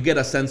because you get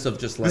a sense of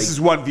just like, this is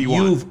 1v1.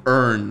 You've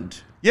earned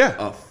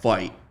a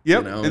fight.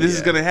 Yep, you know? And this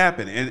is going to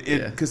happen, and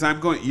because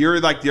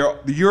you're like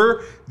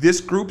you're this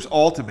group's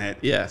ultimate.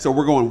 Yeah. So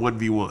we're going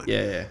 1v1.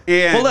 Yeah.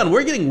 And hold on,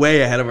 we're getting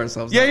way ahead of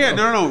ourselves. Yeah.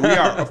 No, we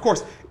are, of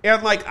course.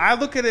 And like I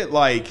look at it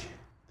like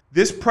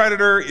this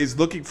Predator is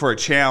looking for a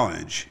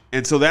challenge,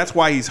 and so that's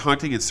why he's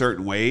hunting in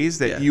certain ways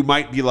that you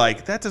might be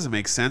like, that doesn't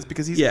make sense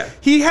because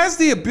he has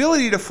the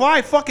ability to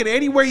fly fucking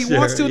anywhere he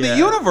wants to in the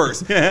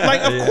universe. Like,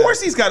 of course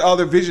he's got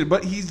other vision,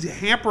 but he's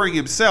hampering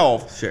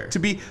himself to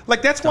be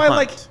like. That's why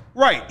like.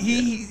 Right.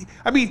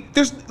 I mean,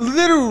 there's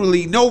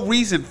literally no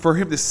reason for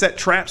him to set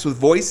traps with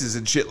voices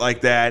and shit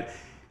like that.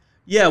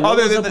 Yeah, what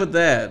was up with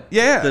that?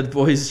 Yeah. The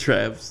voice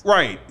traps.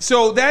 Right.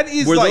 So that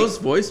is Were those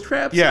voice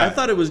traps? Yeah. I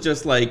thought it was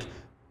just like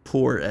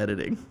poor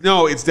editing.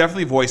 No, it's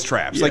definitely voice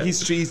traps. Yeah. Like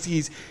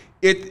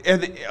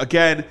and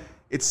again,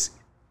 it's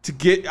to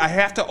get. I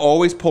have to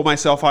always pull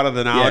myself out of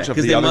the knowledge of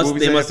the other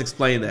movies. They must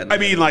explain that. I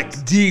mean,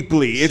 like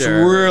deeply. It's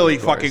really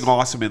fucking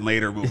awesome in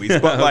later movies,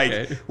 but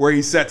like where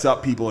he sets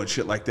up people and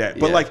shit like that.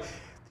 But like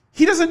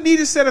He doesn't need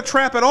to set a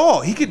trap at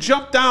all. He could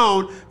jump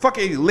down,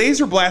 fucking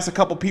laser blast a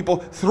couple people,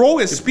 throw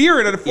his spear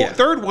in at a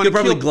third one. He could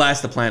probably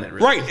glass the planet.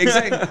 Really. Right,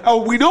 exactly.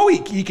 Oh, we know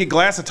he can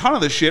glass a ton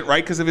of this shit,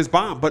 right, because of his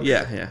bomb. But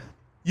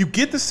you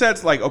get the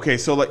sets like, okay,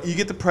 so like you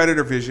get the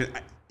Predator vision.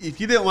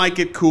 If you didn't like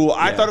it, cool.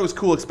 I thought it was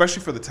cool,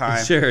 especially for the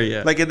time. Sure,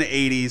 yeah. Like in the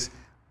 80s.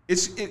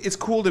 It's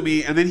cool to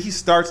me, and then he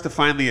starts to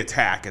finally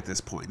attack at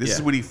this point. This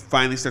is when he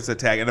finally starts to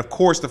attack. And of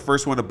course, the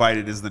first one to bite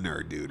it is the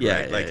nerd dude,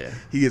 right?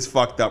 He gets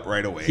fucked up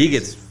right away. He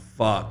gets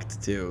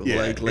fucked too.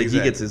 Yeah, like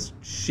he gets his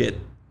shit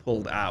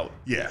pulled out.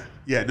 Yeah,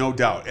 no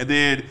doubt. And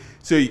then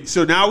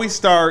so now we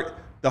start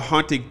the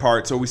hunting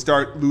part. So we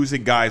start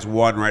losing guys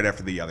one right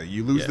after the other.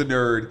 You lose the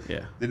nerd.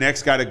 Yeah. The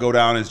next guy to go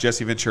down is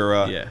Jesse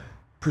Ventura. Yeah.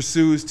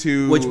 Pursues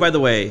to which, by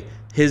the way,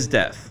 his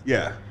death.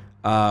 Yeah.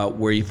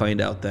 Where you find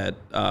out that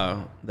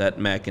that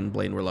Mac and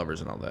Blaine were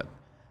lovers and all that.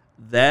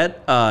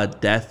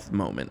 That death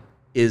moment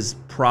is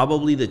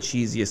probably the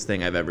cheesiest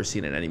thing I've ever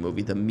seen in any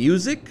movie. The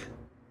music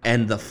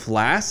and the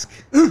flask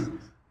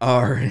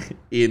are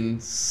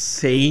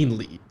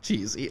insanely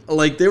cheesy.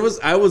 Like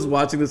I was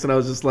watching this and I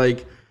was just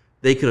like,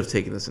 they could have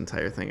taken this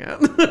entire thing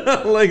out.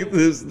 Like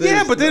this.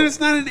 Yeah, but then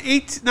it's not an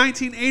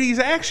 1980s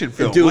action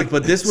film, dude. Like,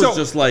 but this was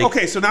just like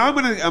okay. So now I'm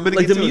gonna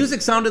like get the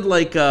music sounded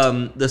like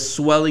the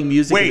swelling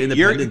music of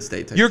Independence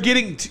Day. You're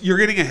getting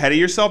ahead of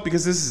yourself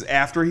because this is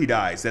after he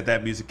dies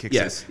that music kicks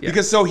in. Yeah.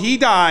 Because so he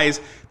dies,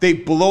 they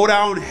blow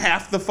down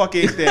half the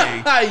fucking thing.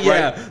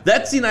 Yeah, right?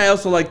 That scene I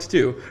also liked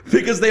too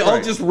because they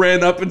all just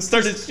ran up and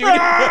started shooting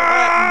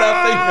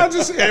nothing.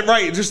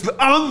 Just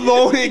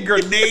unloading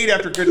grenade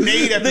after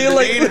grenade after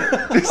grenade.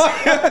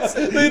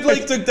 They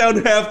like took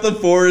down half the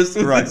forest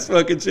with this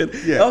fucking shit.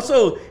 Yeah.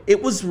 Also, it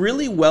was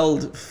really well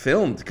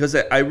filmed because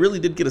I really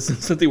did get a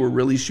sense that they were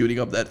really shooting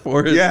up that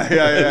forest.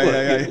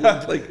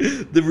 Yeah. Like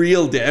the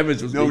real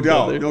damage was no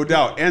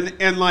doubt.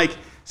 And like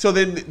so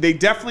then they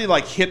definitely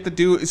like hit the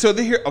dude. So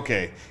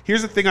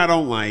here's the thing I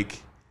don't like,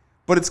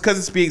 but it's because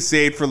it's being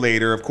saved for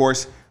later. Of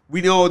course,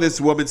 we know this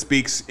woman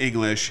speaks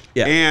English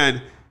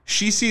and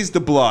she sees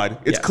the blood.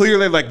 It's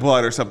clearly like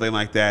blood or something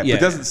like that, but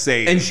doesn't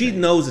say anything. And she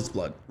knows it's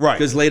blood. Right.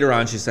 Because later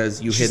on she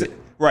says, you hit it.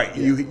 Right.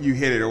 Yeah. You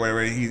hit it or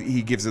whatever. And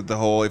he gives it the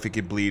whole, if it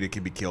can bleed, it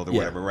can be killed or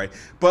whatever, right?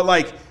 But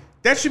like,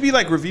 that should be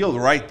like revealed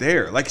right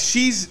there. Like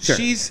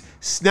she's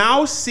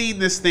now seen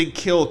this thing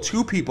kill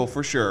two people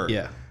for sure.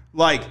 Yeah.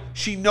 Like,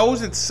 she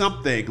knows it's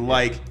something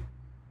like,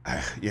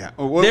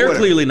 They're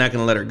clearly not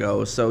going to let her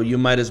go, so you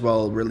might as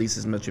well release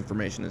as much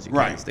information as you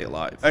can to stay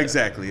alive.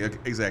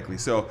 Exactly.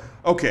 So,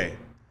 okay.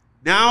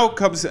 Now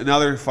comes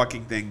another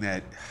fucking thing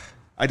that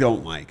I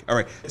don't like. All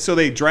right, so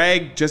they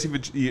drag Jesse.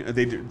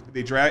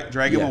 They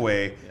drag him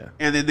away,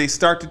 and then they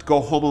start to go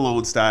Home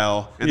Alone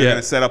style, and they're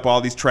gonna set up all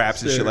these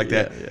traps and shit like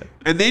that. Yeah.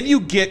 And then you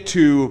get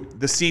to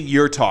the scene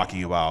you're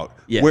talking about,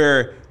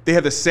 where they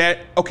have the set.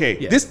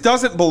 Okay, this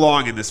doesn't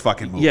belong in this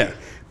fucking movie. Yeah.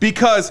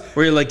 Because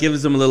where he like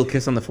gives him a little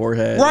kiss on the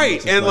forehead,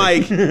 right? And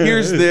like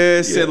here's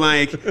this, and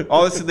like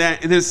all this and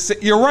that, and then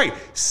you're right.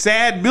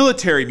 Sad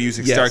military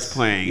music starts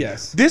playing.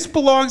 Yes, this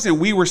belongs in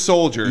We Were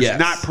Soldiers,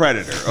 not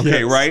Predator.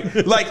 Okay,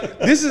 right? Like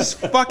this is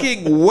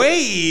fucking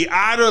way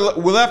out of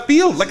left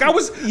field. Like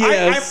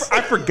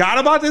I forgot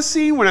about this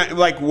scene when I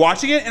like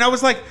watching it, and I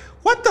was like,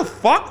 what the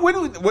fuck?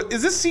 What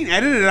is this scene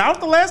edited out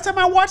the last time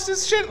I watched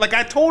this shit? Like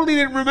I totally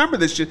didn't remember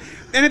this shit,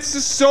 and it's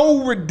just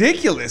so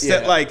ridiculous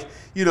that like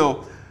it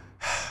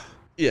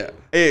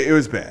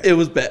was bad. It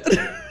was bad.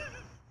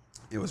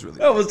 It was really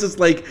bad. I was just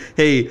like,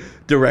 hey,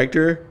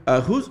 director,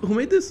 who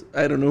made this?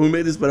 I don't know who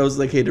made this, but I was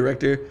like, hey,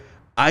 director,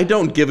 I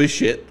don't give a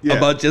shit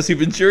about Jesse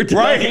Ventura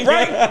dying.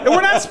 Right. And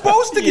we're not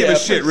supposed to give a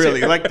shit,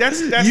 really. Sure. Like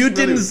that's you really,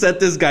 didn't set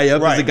this guy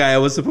up as a guy I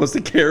was supposed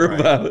to care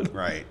about.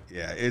 Right.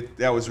 Yeah.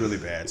 That was really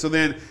bad. So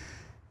then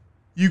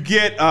you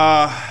get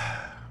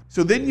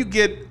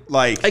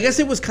like, I guess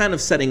it was kind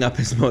of setting up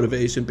his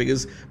motivation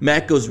because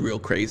Mac goes real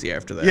crazy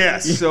after that.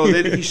 Yes. So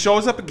then he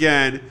shows up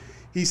again.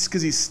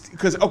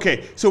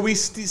 So we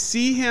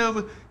see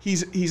him.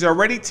 He's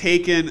already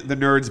taken the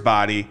nerd's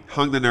body,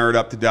 hung the nerd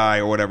up to die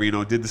or whatever.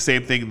 Did the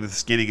same thing with the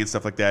skinning and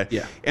stuff like that.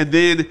 Yeah. And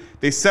then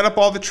they set up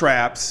all the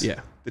traps.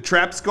 Yeah. The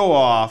traps go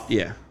off.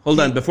 Yeah. Hold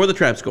on. Before the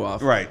traps go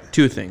off. Right.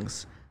 Two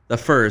things. The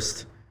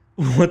first,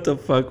 what the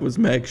fuck was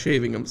Mac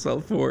shaving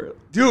himself for?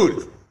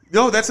 Dude.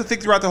 No, that's the thing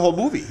throughout the whole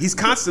movie. He's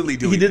constantly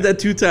doing. He did that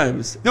 2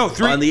 times. No,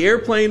 3 on the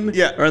airplane.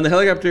 Or on the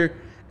helicopter,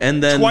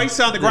 and then twice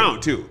on the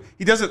ground too.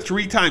 He does it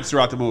 3 times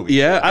throughout the movie.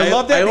 Yeah, I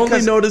love that. I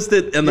only noticed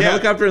it on the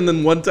helicopter, and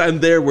then one time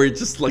there where it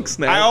just like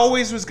snaps. I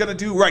always was gonna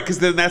do because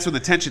then that's when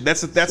the tension.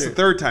 That's the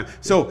 3rd time.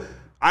 So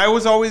I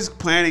was always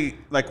planning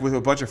like with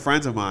a bunch of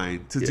friends of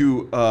mine to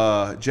do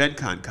Gen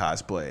Con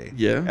cosplay.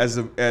 Yeah. As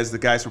the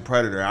guys from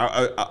Predator.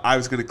 I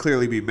was gonna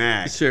clearly be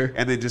Mac. Sure.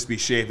 And then just be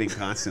shaving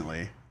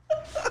constantly.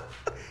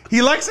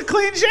 He likes a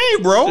clean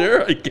shave, bro.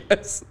 Sure, I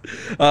guess.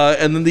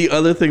 And then the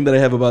other thing that I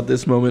have about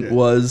this moment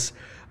was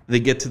they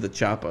get to the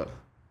choppa.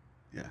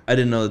 Yeah. I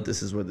didn't know that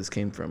this is where this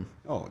came from.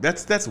 Oh,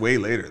 that's way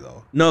later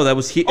though. No, that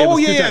was they're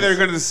going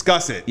to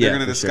discuss it. They're going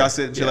to discuss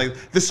it and shit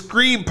like the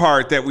scream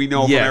part that we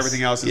know from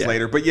everything else is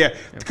later. But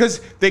because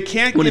they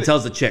can't when he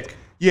tells the chick.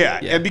 Yeah,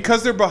 and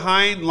because they're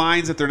behind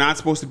lines that they're not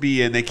supposed to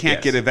be in, they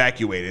can't get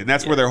evacuated, and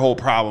that's where their whole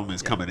problem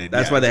is coming in.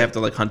 That's why they have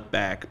to like hunt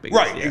back.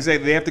 Right,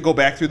 exactly. They have to go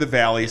back through the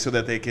valley so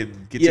that they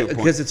can get to a point.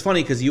 Because it's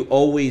funny because you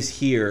always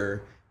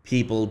hear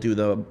people do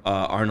the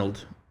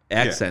Arnold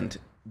accent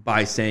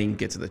by saying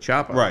 "get to the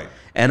chopper." Right.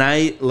 And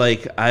I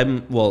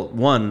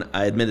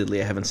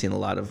admittedly I haven't seen a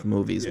lot of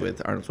movies with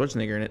Arnold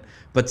Schwarzenegger in it,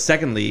 but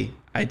secondly,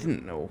 I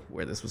didn't know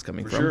where this was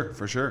coming from.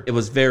 For sure. It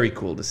was very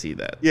cool to see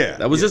that. Yeah.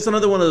 That was just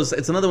another one of those.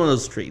 It's another one of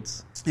those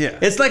treats. Yeah.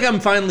 It's like I'm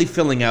finally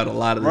filling out a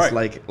lot of this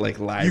like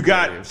library. You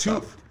got of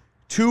stuff.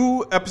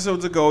 two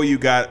episodes ago. You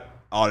got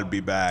I'll Be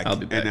Back,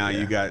 and now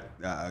you got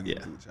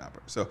Get to the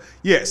Chopper. So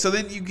so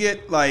then you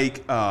get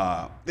like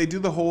they do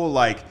the whole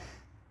like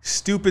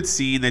stupid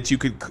scene that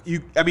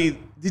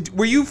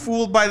were you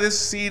fooled by this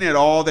scene at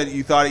all, that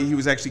you thought he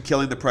was actually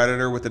killing the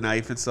predator with the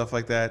knife and stuff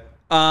like that?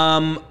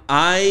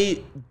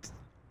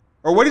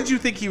 Or what did you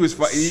think he was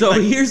fighting? So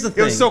here's the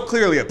thing. It was so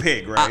clearly a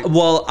pig, right?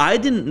 I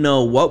didn't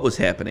know what was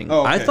happening.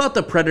 Oh, okay. I thought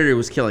the predator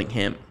was killing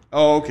him.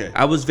 Oh, okay.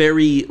 I was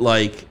very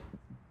like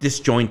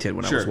disjointed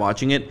when I was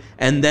watching it,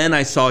 and then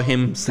I saw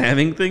him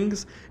stabbing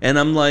things, and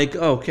I'm like,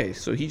 oh, okay,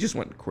 so he just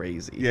went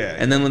crazy. Yeah.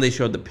 And then when they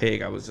showed the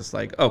pig, I was just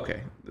like,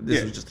 okay,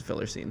 this was just a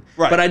filler scene.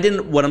 Right.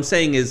 But what I'm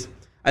saying is,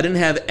 I didn't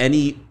have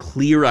any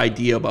clear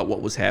idea about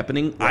what was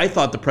happening. Right. I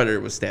thought the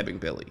predator was stabbing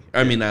Billy.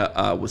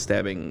 Was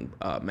stabbing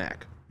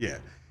Mac. Yeah.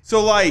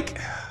 So like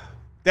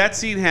that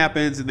scene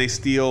happens, and they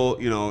steal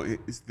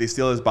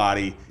his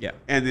body. Yeah.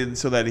 And then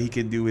so that he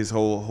can do his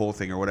whole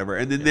thing or whatever.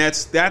 And then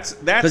that's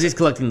because he's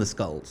collecting the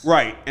skulls.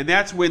 Right. And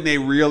that's when they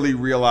really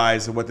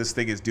realize what this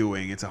thing is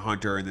doing. It's a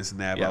hunter and this and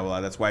that, blah, blah,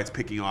 blah. That's why it's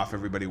picking off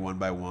everybody one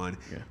by one.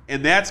 Yeah.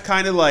 And that's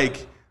kind of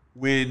like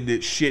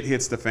when shit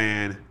hits the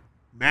fan.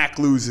 Mac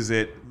loses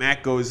it.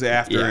 Mac goes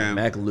after him.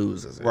 Mac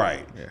loses it.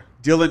 Right. Yeah.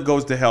 Dylan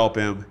goes to help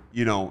him,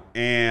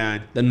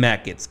 and then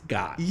Mac gets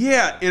got.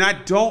 Yeah, and I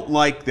don't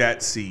like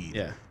that scene.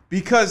 Yeah.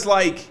 Because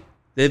like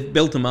they've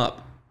built him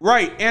up.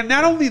 Right. And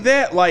not only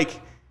that,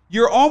 like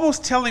you're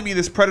almost telling me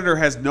this predator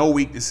has no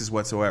weaknesses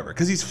whatsoever,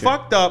 because he's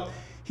fucked up.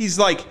 He's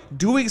like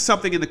doing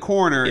something in the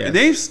corner, and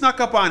they've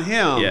snuck up on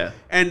him. Yeah.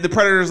 And the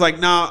predator's like,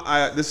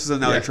 "Nah, this is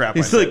another trap."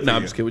 He's like, "No,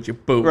 I'm just kidding with you."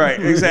 Boom. Right.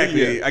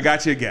 Exactly. I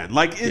got you again.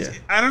 Like,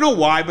 I don't know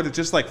why, but it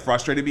just like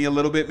frustrated me a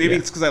little bit. Maybe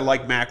it's because I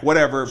like Mac,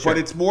 whatever. Sure. But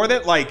it's more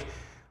that like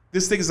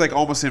this thing is like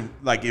almost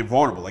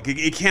invulnerable. Like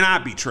it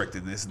cannot be tricked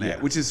in this and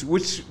that, which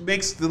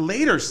makes the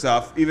later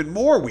stuff even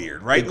more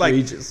weird, right?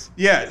 Egregious.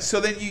 Like, so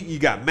then you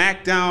got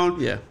Mac down.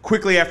 Yeah.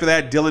 Quickly after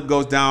that, Dylan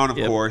goes down, of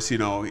course,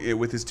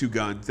 with his two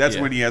guns. That's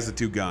when he has the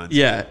two guns.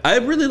 Yeah. I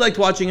really liked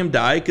watching him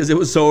die because it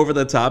was so over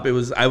the top. It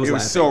was laughing.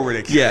 So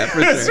ridiculous. Yeah,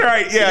 for sure. That's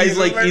right. Yeah. He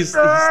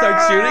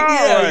starts shooting.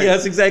 Yeah, right.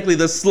 Yes, exactly.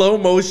 The slow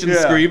motion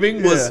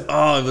screaming was it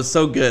was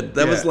so good.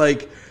 That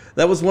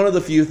was one of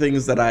the few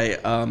things that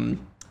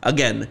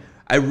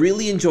I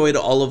really enjoyed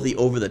all of the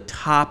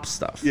over-the-top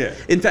stuff. Yeah.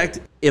 In fact,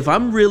 if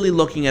I'm really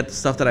looking at the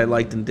stuff that I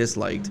liked and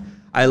disliked,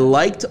 I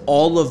liked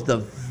all of the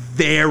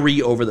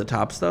very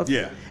over-the-top stuff.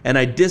 Yeah. And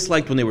I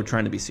disliked when they were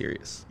trying to be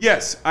serious.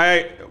 Yes.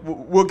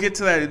 We'll get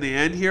to that in the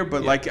end here,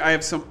 but I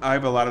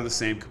have a lot of the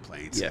same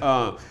complaints.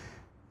 Yeah.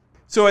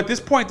 So at this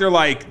point,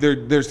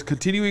 they're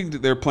continuing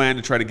their plan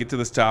to try to get to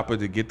this chopper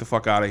to get the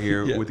fuck out of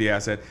here with the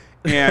asset,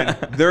 and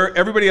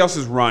everybody else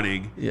is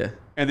running. Yeah.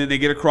 And then they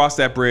get across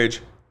that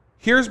bridge.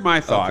 Here's my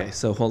thought. Okay,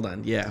 so hold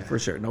on. Yeah, for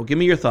sure. No, give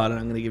me your thought, and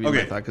I'm going to give you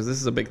my thought because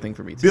this is a big thing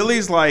for me too.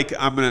 Billy's like,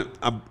 I'm done.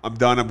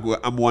 I'm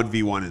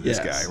 1v1 in this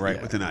guy,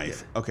 right, with the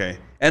knife. Yeah. Okay.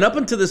 And up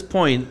until this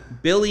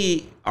point,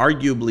 Billy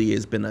arguably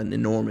has been an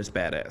enormous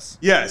badass.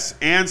 Yes,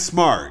 and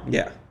smart.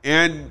 Yeah.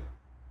 And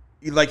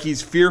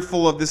he's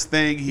fearful of this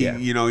thing.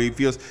 He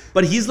feels.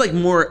 But he's like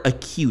more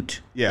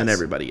acute than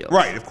everybody else.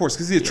 Right, of course,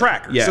 because he's a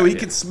tracker. Yeah, so he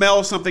can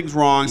smell something's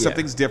wrong,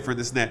 something's different,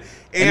 this and that.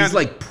 And he's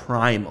like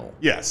primal.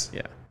 Yes.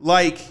 Yeah.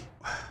 Like.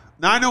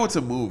 Now I know it's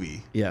a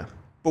movie. Yeah.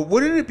 But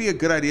wouldn't it be a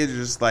good idea to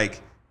just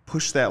like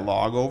push that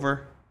log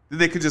over? Then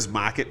they could just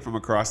mock it from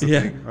across the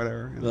thing,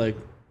 whatever. Like,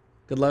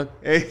 good luck.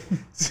 Hey,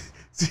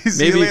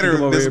 see you later,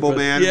 Invisible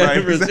Man. Yeah, right,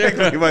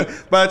 exactly. Sure.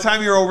 But by the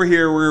time you're over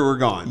here, we're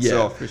gone.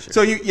 Yeah, for sure.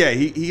 So he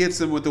hits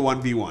him with the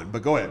 1v1.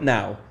 But go ahead.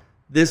 Now,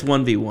 this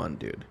 1v1,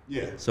 dude.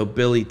 Yeah. So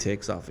Billy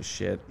takes off his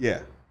shit.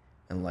 Yeah.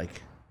 And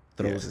like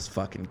throws his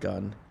fucking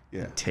gun.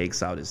 Yeah.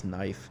 Takes out his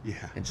knife.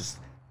 Yeah. And just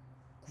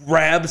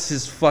grabs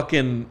his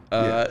fucking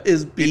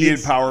his beads.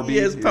 Indian power beads. He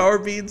has power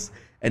beads.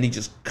 And he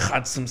just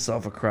cuts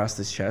himself across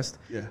his chest.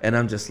 Yeah. And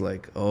I'm just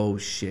like, oh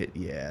shit,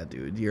 yeah,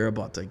 dude. You're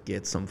about to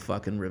get some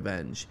fucking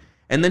revenge.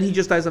 And then he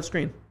just dies off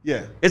screen.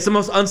 Yeah. It's the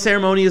most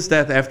unceremonious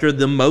death after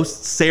the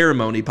most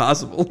ceremony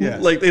possible. Yeah.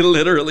 Like they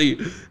literally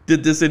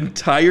did this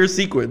entire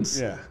sequence.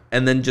 Yeah.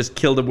 And then just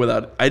killed him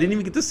without. I didn't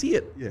even get to see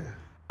it. Yeah.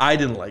 I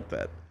didn't like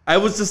that. I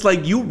was just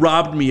like, you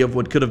robbed me of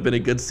what could have been a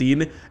good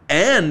scene.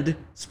 And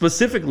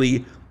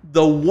specifically,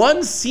 the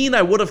one scene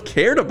I would have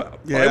cared about.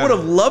 Yeah. I would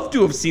have loved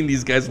to have seen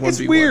these guys 1v1.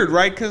 It's weird,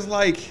 right? Because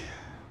like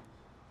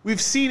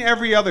we've seen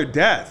every other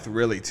death,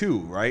 really, too,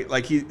 right?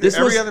 Like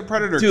other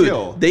Predator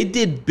kill. They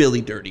did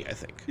Billy dirty, I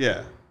think.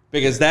 Yeah.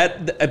 Because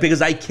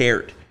I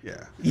cared.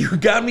 Yeah.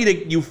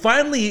 You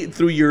finally,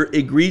 through your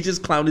egregious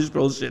clownish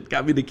bullshit,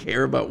 got me to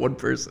care about one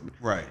person.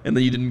 Right. And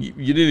then you didn't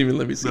even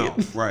let me see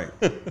it. Right.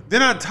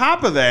 Then on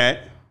top of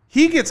that,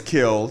 he gets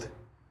killed,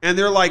 and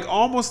they're like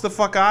almost the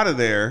fuck out of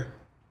there.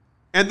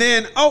 And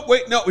then, oh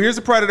wait, no, here's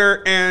the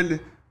Predator,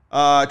 and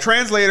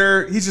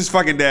translator, he's just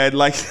fucking dead.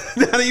 Like,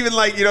 not even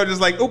like,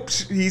 just like,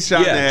 oops, he's shot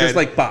in the head. Just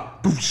like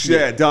pop.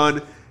 Yeah,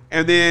 done.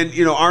 And then,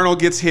 Arnold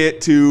gets hit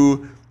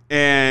too.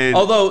 And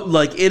although,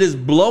 like, it is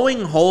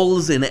blowing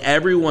holes in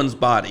everyone's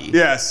body.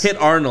 Yes. Hit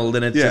Arnold,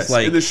 and it's just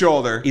like... in the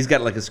shoulder. He's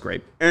got, like, a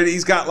scrape. And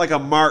he's got, like, a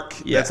mark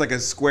that's like a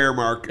square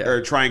mark or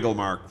a triangle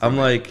mark. I'm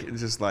like...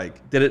 It's just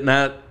like... Did it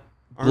not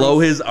blow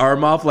his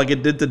arm off like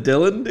it did to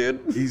Dylan,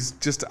 dude? He's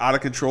just out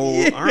of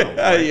control Arnold.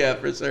 Right? Yeah,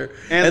 for sure.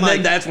 And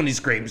then that's when he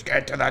screams,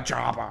 "Get to the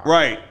chopper!"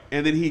 Right.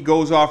 And then he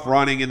goes off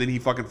running, and then he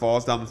fucking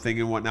falls down the thing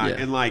and whatnot.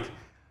 Yeah. And, like,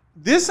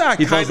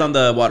 he falls down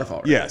the waterfall.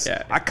 Right? Yes.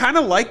 Yeah. I kind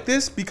of like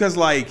this because,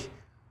 like...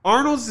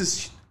 Arnold's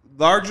this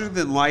larger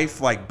than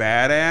life like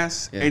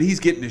badass, and he's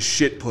getting his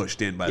shit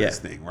pushed in by this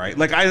thing, right?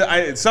 Like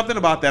it's something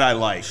about that I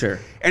like. Sure.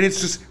 And it's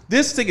just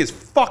this thing is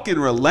fucking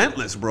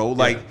relentless, bro.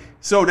 Like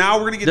so now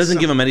we're gonna get doesn't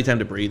give him any time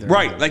to breathe.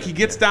 Right. Like he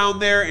gets down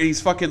there and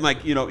he's fucking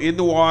like in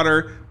the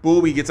water.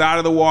 Boom. He gets out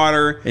of the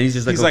water and he's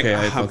just like, okay,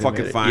 I'm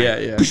fucking fine.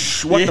 Yeah.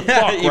 What the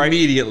fuck? Right.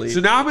 Immediately. So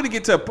now I'm gonna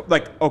get to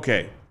like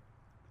okay,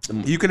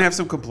 you can have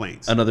some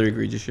complaints. Another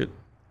egregious shit.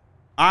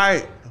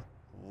 I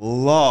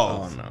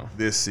love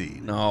this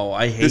scene. No,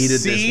 I hated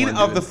this one. The scene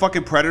of the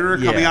fucking Predator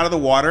coming out of the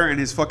water and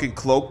his fucking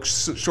cloak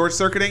short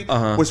circuiting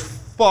was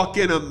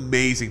fucking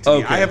amazing to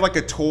me. I have like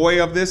a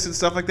toy of this and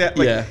stuff like that.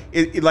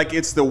 Like,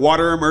 it's the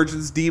water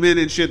emergence demon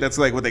and shit. That's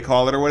like what they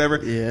call it or whatever.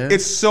 Yeah.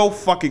 It's so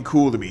fucking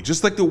cool to me.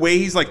 Just like the way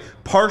he's like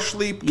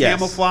partially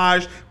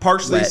camouflage,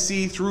 partially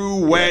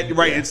see-through, wet.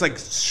 Right. It's like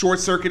short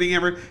circuiting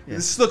everything.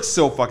 This looks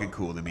so fucking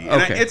cool to me.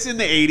 And it's in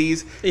the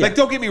 80s. Like,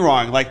 don't get me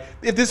wrong. Like,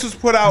 if this was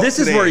put out This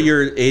today, is where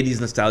your 80s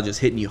nostalgia is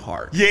hitting you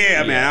hard.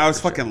 Yeah, man. I was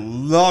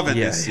fucking loving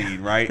this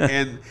scene, right?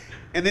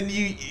 And then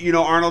you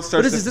know Arnold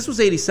starts. What is this? This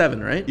was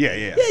 87, right? Yeah.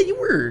 Yeah, you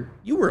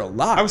were a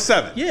lot. I was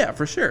 7. Yeah,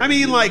 for sure. I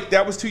mean, like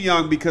that was too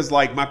young because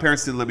like my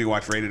parents didn't let me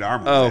watch rated R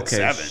movies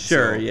at 7.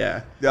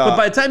 Sure, but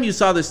by the time you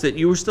saw this, that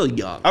you were still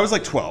young. I was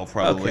like 12,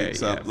 probably,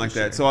 something like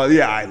that. So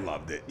I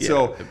loved it.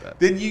 So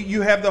then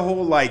you have the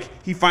whole like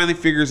he finally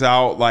figures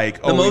out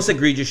like the most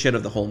egregious shit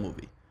of the whole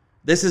movie.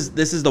 This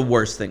is the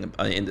worst thing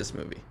in this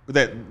movie.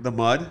 That the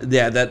mud?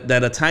 Yeah,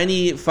 that a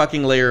tiny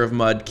fucking layer of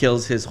mud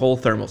kills his whole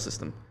thermal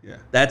system. Yeah.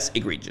 That's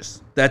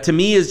egregious. That to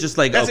me is just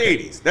like that's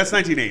 80s. That's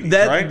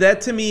 1980s, right? That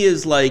to me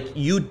is like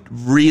you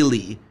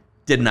really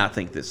did not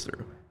think this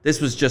through. This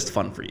was just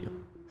fun for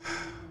you.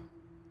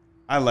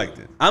 I liked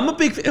it. I'm a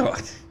big fan.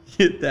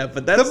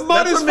 But that's the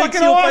mud is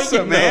fucking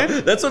awesome,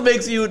 man. That's what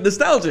makes you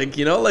nostalgic,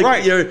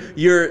 Like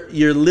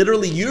you're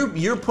literally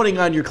you're putting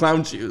on your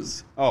clown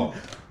shoes. Oh.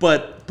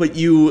 But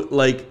you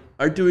like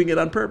are doing it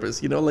on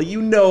purpose, Like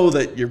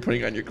that you're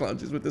putting on your clown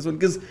shoes with this one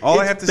because all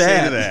I have to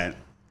say to that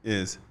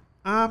is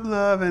I'm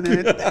loving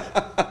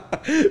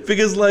it.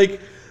 Because like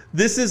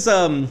this is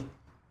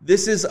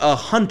a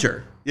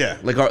hunter. Yeah.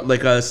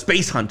 Like a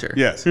space hunter.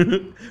 Yes.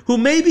 Who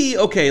maybe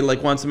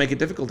like wants to make it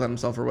difficult on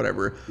himself or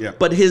whatever. Yeah.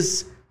 But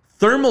his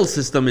thermal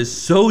system is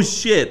so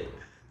shit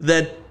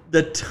that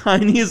the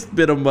tiniest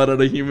bit of mud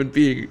on a human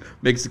being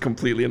makes it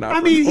completely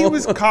inoperable. I mean, he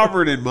was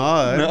covered in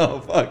mud. No,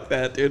 fuck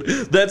that, dude.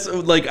 That's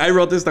like I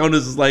wrote this down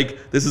as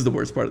like this is the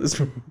worst part of this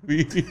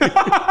movie.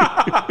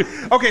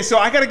 Okay, so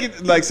I gotta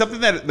get like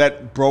something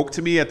that broke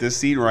to me at this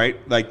scene, right?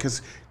 Like,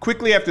 because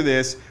quickly after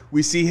this,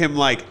 we see him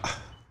like.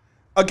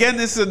 Again,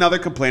 this is another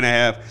complaint I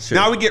have. Sure.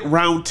 Now we get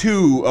round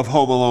 2 of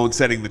Home Alone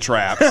setting the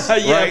traps.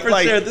 Right? For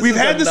like, sure. We've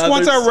had this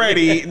once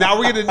already. Now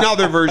we get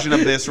another version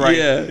of this, right?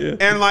 Yeah.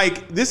 And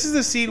like, this is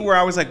the scene where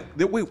I was like,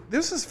 wait,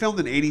 this was filmed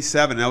in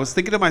 87. And I was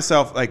thinking to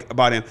myself, like,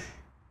 about him.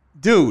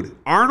 Dude,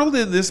 Arnold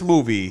in this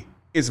movie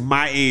is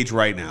my age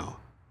right now.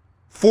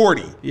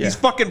 40. Yeah. He's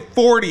fucking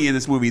 40 in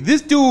this movie.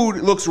 This dude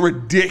looks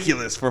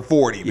ridiculous for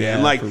 40, man. Yeah,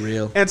 like, for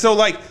real. And so,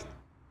 like,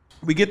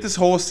 we get this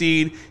whole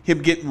scene,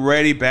 him getting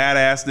ready,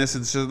 badassness,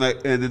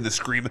 and then the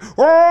scream,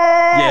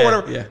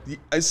 whatever. Yeah.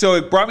 So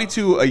it brought me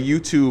to a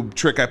YouTube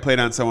trick I played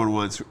on someone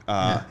once,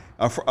 a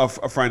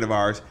friend of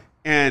ours,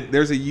 and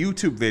there's a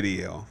YouTube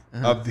video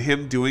of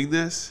him doing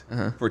this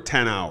for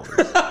 10 hours.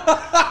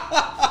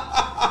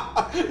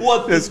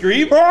 What, the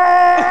scream?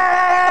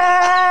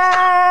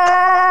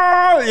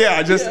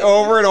 Yeah, just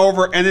over and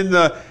over, and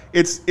then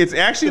it's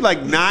actually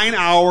like 9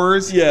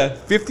 hours,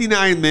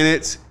 59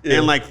 minutes,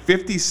 and like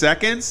 50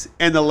 seconds,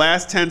 and the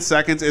last 10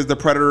 seconds is the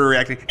Predator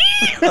reacting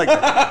like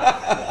that.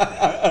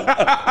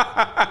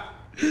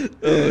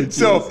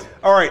 So,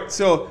 all right,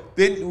 so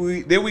then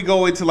we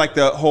go into like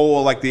the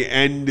whole like the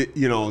end,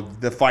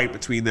 the fight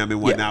between them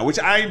and whatnot, which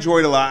I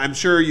enjoyed a lot. I'm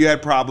sure you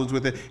had problems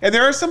with it, and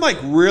there are some like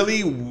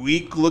really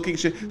weak looking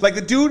shit. Like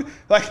the dude,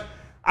 like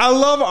I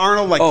love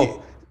Arnold, like.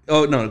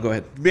 Oh, no, go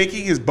ahead.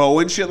 Making his bow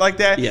and shit like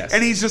that. Yes.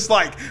 And he's just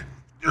like,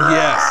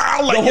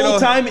 yes. Like, the whole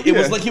time, it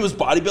was like he was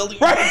bodybuilding.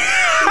 Right.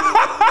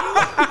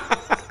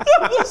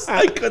 It was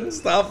I couldn't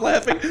stop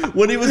laughing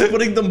when he was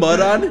putting the mud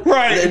on.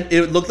 Right. And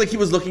it looked like he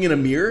was looking in a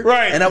mirror.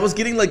 Right. And I was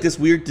getting like this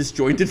weird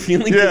disjointed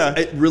feeling. Yeah.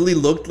 It really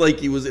looked like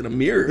he was in a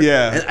mirror.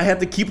 Yeah. And I had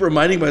to keep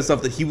reminding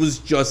myself that he was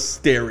just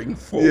staring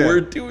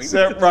forward doing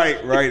that.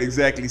 Right,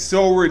 exactly.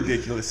 So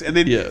ridiculous. And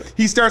then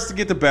he starts to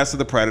get the best of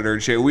the Predator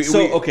and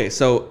shit.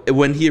 So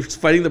when he's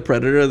fighting the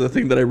Predator, the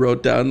thing that I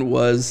wrote down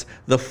was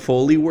the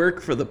Foley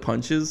work for the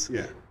punches.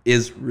 Yeah.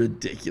 Is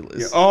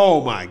ridiculous. Yeah. Oh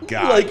my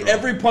god! Like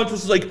every punch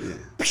was like.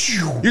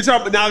 You're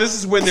talking now. This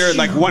is when they're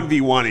like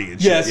 1v1ing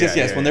and shit.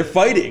 Yes. When they're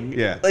fighting,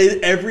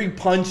 every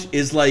punch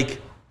is like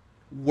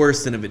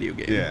worse than a video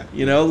game. Yeah.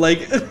 You know,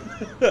 like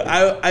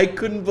I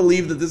couldn't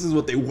believe that this is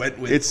what they went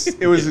with.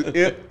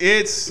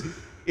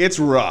 It's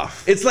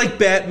rough. It's like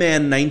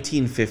Batman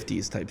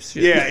 1950s type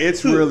shit. Yeah,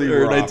 it's really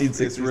rough.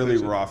 1960s it's really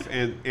rough.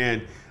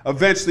 And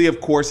eventually,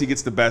 of course, he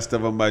gets the best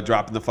of him by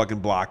dropping the fucking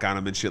block on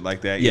him and shit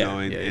like that. You know,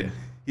 and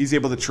he's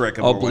able to trick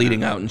him. All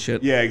bleeding out and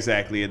shit. Yeah,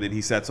 exactly. And then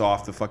he sets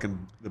off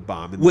the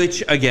bomb.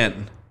 Which,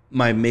 again,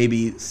 my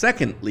maybe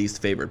second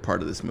least favorite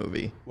part of this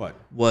movie. What?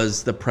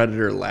 Was the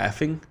Predator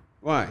laughing.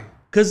 Why?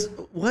 Because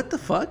what the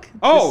fuck?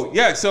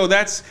 Yeah. So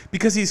that's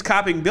because he's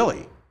copying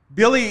Billy.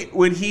 Billy,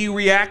 when he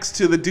reacts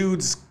to the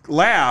dude's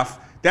laugh,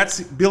 that's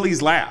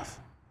Billy's laugh.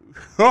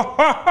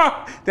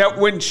 That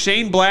when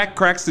Shane Black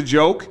cracks the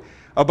joke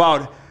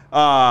about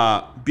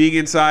being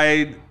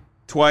inside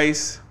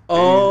twice.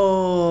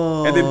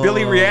 And then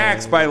Billy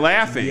reacts by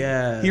laughing.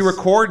 Yes. He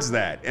records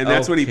that, and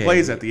that's what he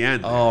plays at the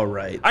end. All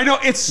right. I know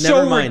it's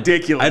so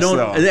ridiculous.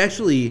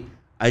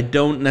 I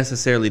don't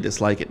necessarily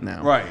dislike it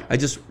now. Right. I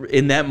just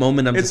in that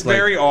moment it's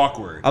very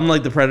awkward. I'm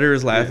like the Predator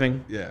is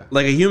laughing. Yeah.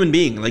 Like a human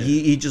being. Like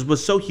he just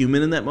was so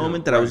human in that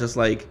moment that I was just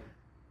like,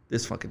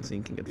 this fucking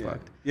scene can get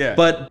fucked. Yeah.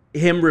 But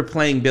him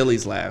replaying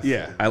Billy's laugh.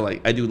 Yeah. I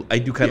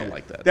do kind of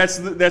like that. That's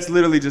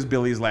literally just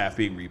Billy's laugh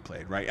being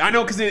replayed, right? I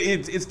know because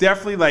it's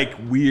definitely like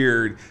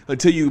weird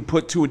until you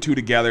put two and two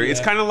together. Yeah. It's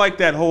kind of like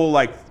that whole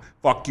like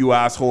fuck you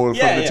asshole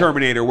from the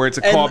Terminator where it's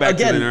a callback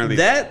to the early.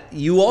 That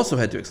you also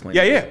had to explain.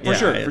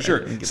 For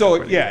sure.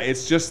 So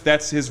it's just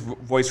that's his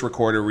voice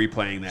recorder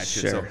replaying that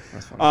shit. So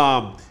that's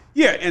fine.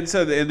 and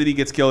then he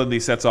gets killed and he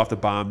sets off the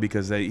bomb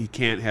because he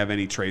can't have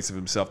any trace of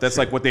himself. That's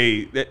like what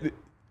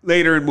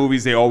later in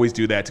movies, they always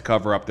do that to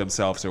cover up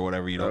themselves or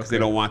whatever, because they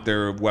don't want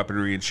their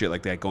weaponry and shit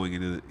like that going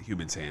into the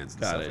humans' hands.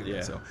 And stuff like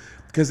that. So,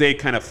 because they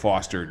kind of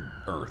fostered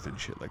Earth and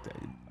shit like that.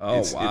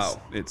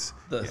 Wow.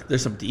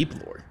 There's some deep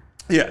lore.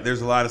 Yeah,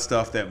 there's a lot of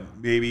stuff that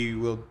maybe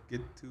we'll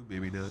get to,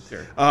 maybe not.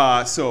 Sure.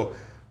 So,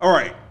 all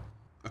right,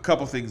 a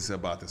couple things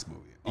about this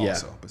movie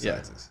also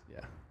besides this. Yeah.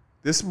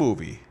 This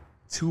movie,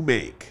 to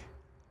make,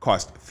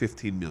 cost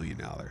 $15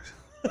 million.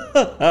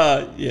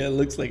 It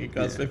looks like it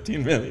cost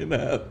 $15 million.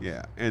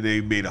 Yeah, and they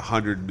made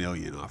 $100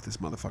 million off this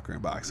motherfucker in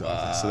box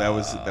office. So that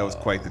was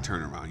quite the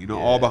turnaround.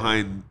 All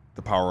behind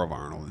The Power of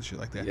Arnold and shit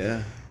like that.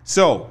 Yeah.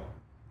 So,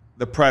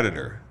 the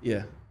Predator.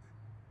 Yeah.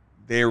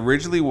 They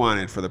originally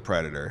wanted for the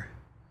Predator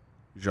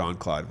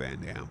Jean-Claude Van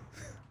Damme.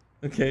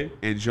 Okay.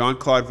 And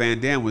Jean-Claude Van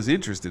Damme was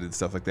interested in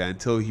stuff like that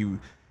until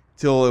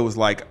it was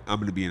like, I'm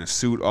going to be in a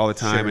suit all the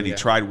time. And he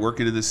tried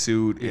working in the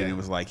suit, and it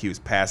was like he was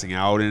passing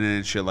out in it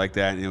and shit like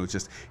that.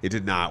 And it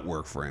did not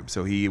work for him.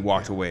 So he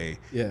walked away.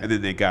 Yeah. And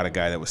then they got a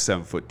guy that was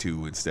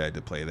 7'2" instead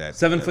to play that.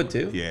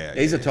 7'2"? Yeah.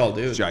 He's a tall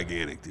dude. He's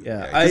gigantic dude.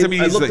 Yeah. I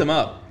looked him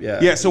up. Yeah.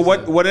 Yeah. So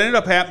what ended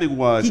up happening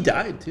was. He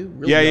died too.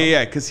 Really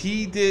yeah. Because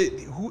he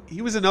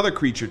was another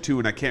creature too.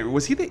 And I can't remember.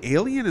 Was he the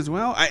alien as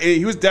well?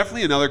 He was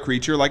definitely another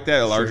creature like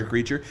that, a larger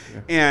creature.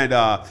 Yeah. And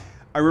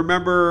I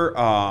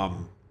remember.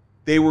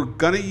 They were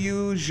gonna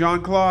use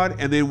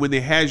Jean-Claude, and then when they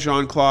had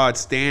Jean-Claude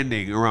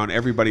standing around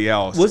everybody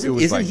else,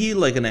 isn't he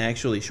like an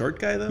actually short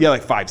guy though? Yeah,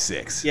 like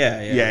 5'6". Yeah.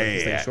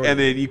 And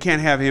then you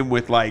can't have him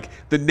with like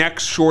the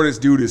next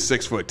shortest dude is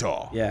 6 foot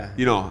tall. Yeah,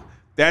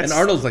 that's and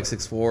Arnold's like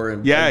 6'4",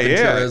 and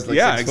Ventura's like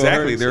 6'4",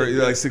 exactly. They're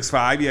like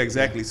 6'5". Yeah,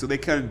 exactly. So they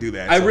couldn't do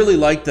that. I really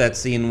liked that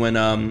scene when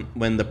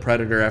the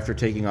Predator, after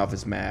taking off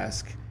his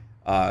mask,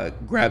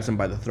 grabs him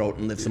by the throat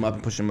and lifts him up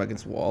and pushes him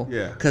against the wall.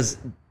 Yeah, because.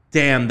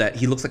 Damn, that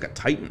he looks like a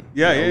Titan.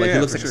 He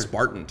looks like a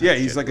Spartan. Yeah,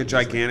 he's like a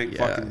gigantic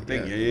fucking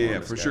thing.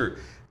 Yeah, for sure.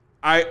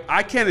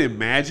 I can't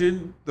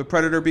imagine the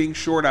Predator being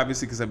short,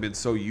 obviously, because I've been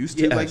so used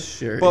to it.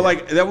 Sure. But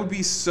like that would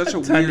be such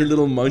a tiny weird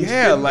little munchkin.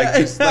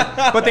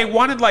 Yeah, but they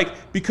wanted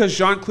because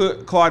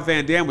Jean-Claude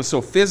Van Damme was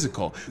so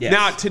physical. Yes.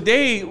 Now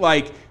today,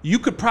 like you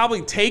could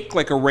probably take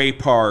like a Ray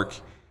Park,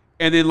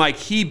 and then like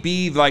he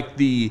be like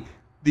the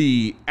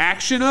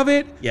action of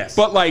it, yes,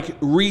 but like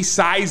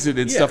resize it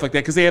and stuff like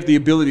that because they have the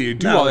ability to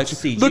do all that.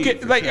 CG, look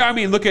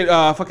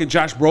at fucking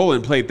Josh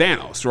Brolin played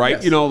Thanos,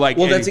 right?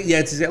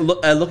 Yes.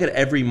 Look at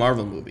every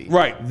Marvel movie,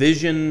 right?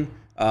 Vision,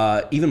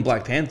 even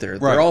Black Panther,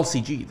 they're all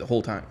CG the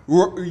whole time.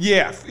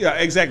 Yeah,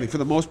 exactly. For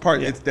the most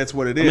part, that's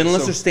what it is. I mean,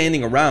 unless they're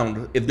standing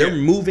around, if they're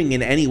moving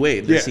in any way,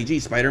 they're CG.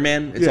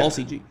 Spider-Man, it's all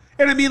CG.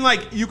 And I mean,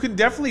 like you can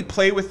definitely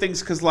play with things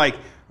because like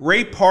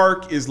Ray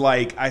Park is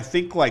like I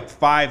think like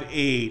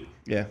 5'8".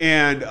 Yeah.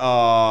 And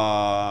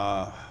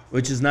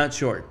which is not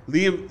short.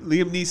 Liam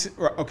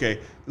Neeson. Okay,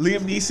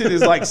 Liam Neeson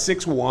is like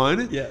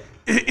 6'1". Yeah.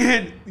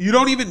 And you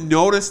don't even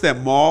notice that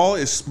Maul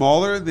is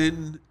smaller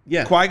than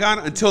Qui-Gon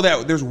until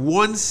there's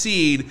one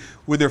scene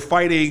when they're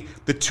fighting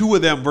the two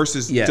of them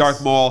versus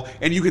Darth Maul,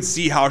 and you can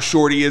see how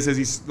short he is as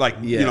he's like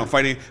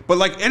fighting. But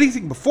like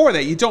anything before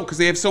that, you don't, because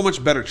they have so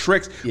much better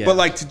tricks. Yeah. But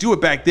like to do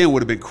it back then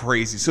would have been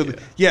crazy. So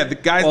the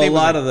guy's name.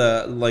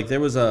 There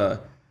was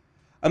a.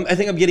 I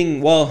think I'm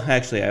getting. Well,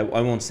 actually, I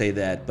won't say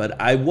that, but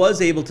I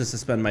was able to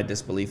suspend my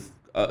disbelief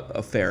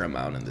a fair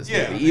amount in this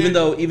movie, even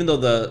though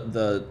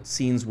the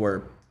scenes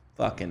were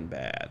fucking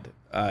bad.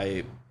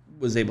 I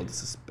was able to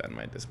suspend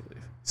my disbelief.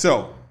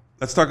 So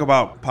let's talk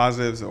about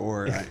positives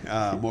or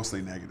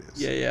mostly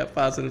negatives. Yeah,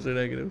 positives or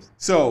negatives.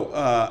 So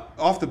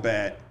off the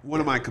bat, one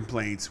of my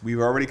complaints, we've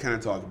already kind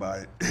of talked about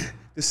it.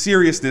 The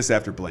seriousness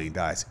after Blaine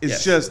dies.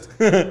 It's just,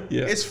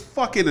 it's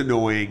fucking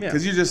annoying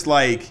because you're just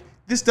like,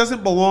 this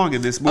doesn't belong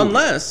in this movie.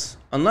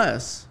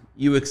 Unless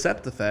you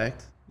accept the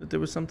fact that there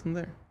was something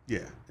there.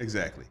 Yeah,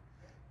 exactly.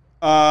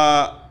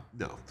 No.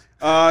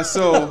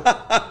 So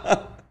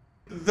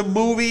the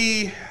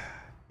movie,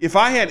 if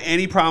I had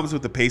any problems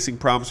with the pacing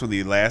problems from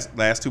the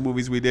last two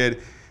movies we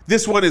did,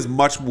 this one is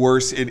much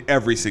worse in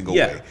every single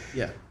way.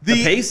 Yeah.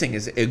 The pacing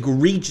is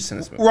egregious in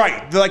this movie.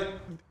 Right. Like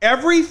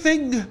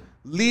everything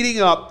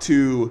leading up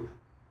to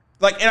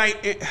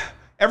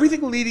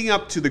everything leading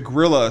up to the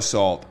gorilla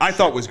assault, I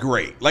thought was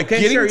great. Like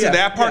getting to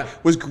that part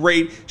was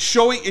great.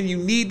 Showing, and you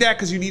need that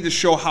because you need to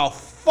show how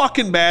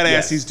fucking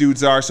badass these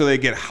dudes are, so they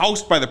get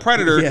housed by the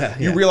Predator.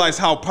 You realize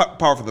how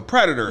powerful the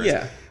Predator is.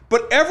 Yeah.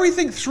 But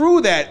everything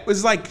through that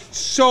was like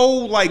so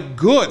like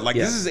good. Like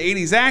this is an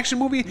 80s action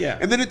movie,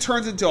 and then it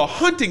turns into a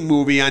hunting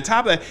movie on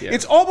top of that.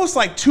 It's almost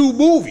like two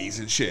movies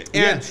and shit.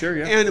 And,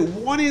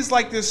 and one is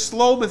like this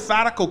slow,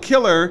 methodical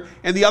killer,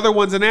 and the other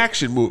one's an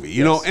action movie.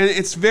 You know, and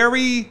it's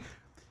very.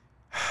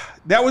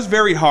 That was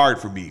very hard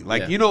for me.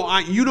 Like you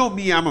know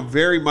me, I'm a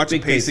very much a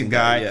pacing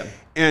guy,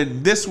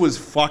 and this was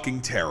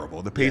fucking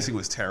terrible. The pacing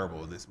was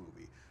terrible in this movie.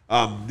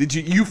 Did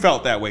you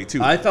felt that way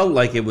too? I felt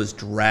like it was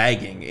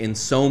dragging in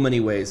so many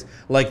ways.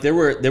 Like there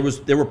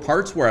were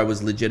parts where I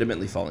was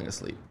legitimately falling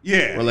asleep.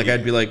 Yeah. Or like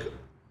I'd be like,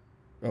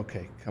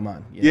 okay, come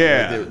on. You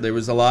know, like there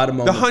was a lot of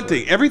moments. The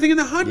hunting, everything in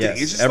the hunting.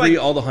 Yes, it's just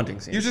all the hunting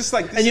scenes. You're just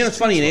like, and it's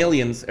funny in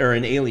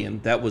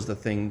Alien, that was the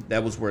thing.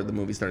 That was where the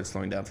movie started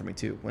slowing down for me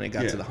too, when it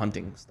got to the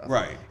hunting stuff.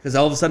 Right. Because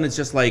all of a sudden it's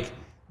just like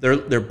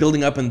they're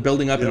building up and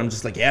building up, and I'm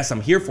just like, yes,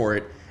 I'm here for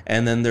it.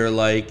 And then they're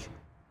like,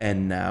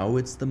 and now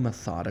it's the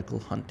methodical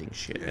hunting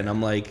shit. And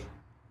I'm like,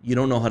 you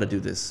don't know how to do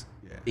this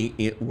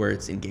where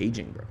it's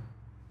engaging, bro.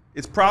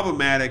 It's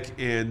problematic,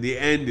 and the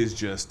end is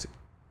just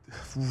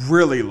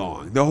really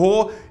long.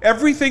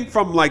 Everything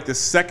from like the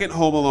second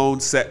Home Alone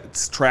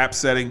trap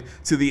setting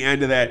to the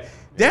end of that,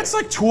 that's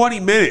like 20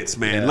 minutes,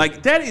 man.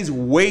 Like that is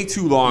way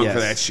too long for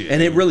that shit.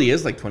 And it really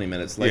is like 20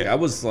 minutes. Like I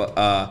was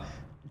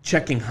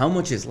checking how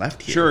much is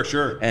left here.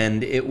 Sure.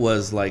 And it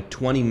was like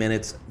 20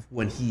 minutes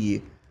when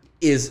he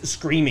is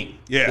screaming.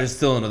 Yeah. There's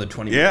still another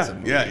 20 minutes of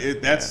movie.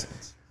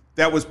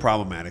 That was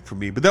problematic for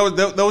me. But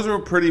those were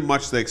pretty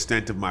much the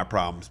extent of my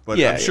problems. But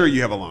I'm sure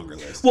you have a longer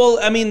list. Well,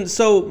 I mean,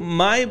 so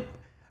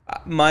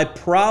my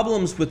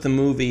problems with the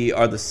movie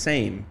are the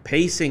same.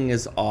 Pacing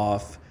is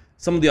off.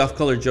 Some of the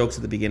off-color jokes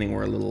at the beginning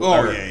were a little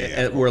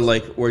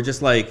were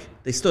just like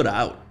they stood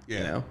out, you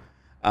know.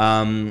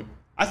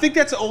 I think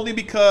that's only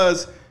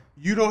because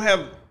you don't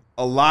have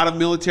a lot of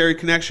military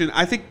connection.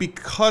 I think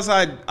because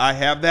I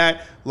have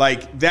that,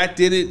 like that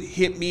didn't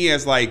hit me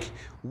as like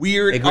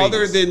weird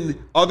other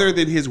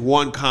than his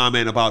one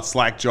comment about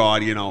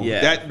slack-jawed, you know.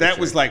 That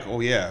was like, oh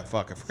yeah,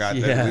 fuck, I forgot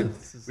that.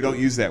 We don't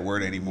use that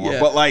word anymore.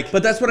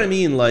 But that's what I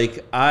mean.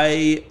 Like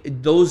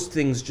those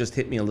things just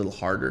hit me a little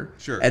harder.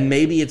 Sure. And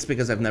maybe it's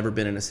because I've never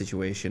been in a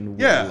situation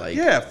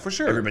where for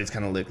sure. Everybody's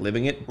kind of like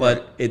living it,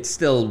 but it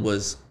still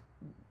was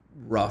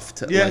rough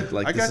to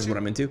like this is what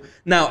I'm into.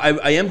 Now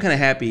I am kind of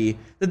happy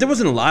that there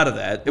wasn't a lot of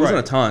that. There wasn't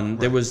a ton.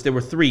 There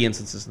were 3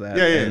 instances of that,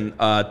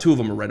 and 2 of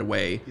them were right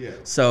away.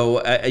 So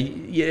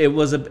it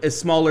was a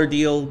smaller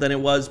deal than it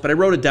was, but I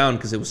wrote it down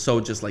because it was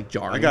so just like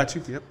jarring. I got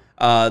you.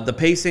 Yep. The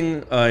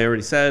pacing I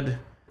already said.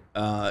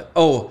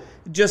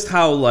 Just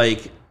how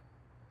like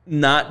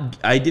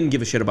I didn't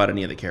give a shit about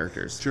any of the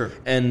characters. Sure.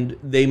 And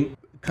they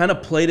kind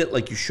of played it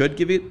like you should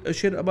give it a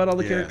shit about all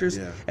the characters,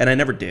 and I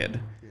never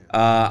did.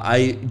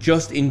 I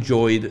just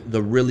enjoyed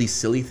the really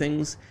silly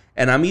things.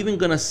 And I'm even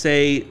going to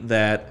say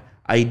that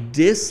I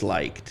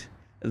disliked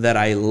that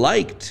I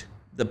liked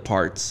the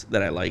parts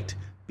that I liked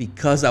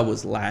because I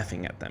was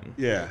laughing at them.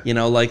 Yeah. You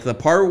know, like the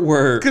part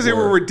where... Because they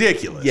were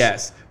ridiculous.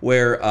 Yes.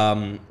 Where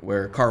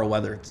Carl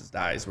Weathers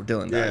dies, where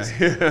Dylan dies.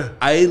 Yeah.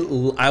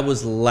 I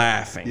was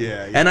laughing.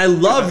 Yeah. And I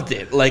loved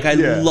it. Like, I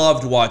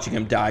loved watching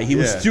him die. He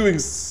was doing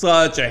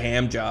such a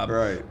ham job.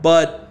 Right.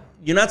 But...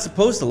 you're not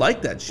supposed to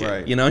like that shit.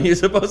 Right. You know, you're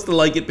supposed to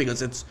like it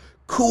because it's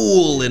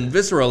cool and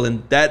visceral,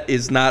 and that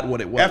is not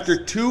what it was.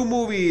 After 2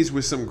 movies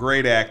with some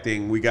great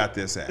acting, we got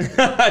this acting.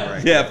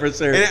 Right? Yeah, for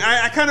sure. And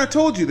I kind of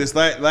told you this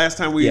last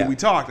time we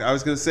talked. I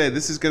was going to say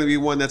this is going to be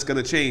one that's going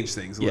to change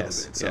things a little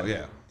bit.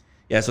 So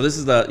Yeah, so this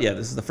is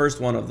the first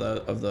one of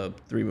the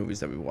 3 movies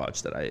that we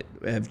watched that I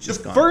have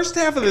just gone. The first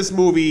half of this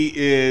movie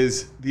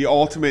is the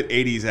ultimate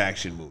 80s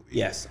action movie.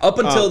 Yes, up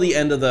until the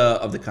end of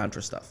the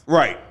Contra stuff.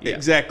 Right,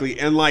 exactly.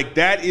 And like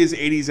that is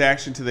 80s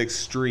action to the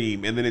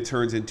extreme, and then it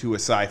turns into a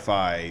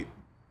sci-fi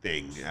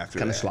thing after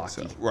that. Kind of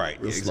schlocky. So,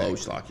 right. Real slow,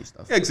 schlocky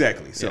stuff.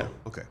 Exactly. So,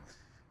 okay.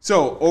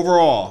 So,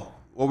 overall,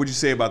 what would you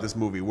say about this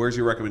movie? Where's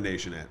your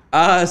recommendation at?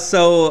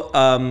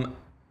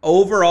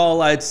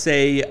 Overall, I'd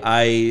say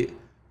I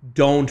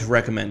don't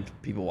recommend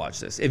people watch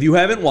this. If you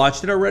haven't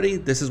watched it already,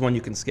 this is one you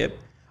can skip.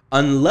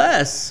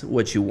 Unless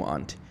what you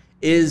want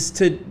is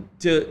to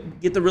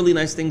get the really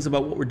nice things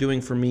about what we're doing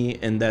for me,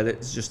 and that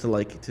it's just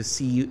to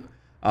see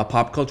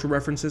pop culture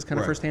references kind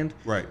of firsthand.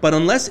 Right. But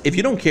if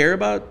you don't care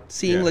about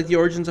seeing like the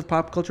origins of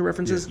pop culture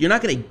references, you're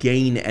not going to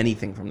gain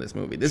anything from this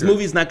movie. This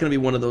movie is not going to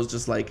be one of those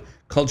just like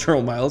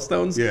cultural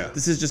milestones. Yeah.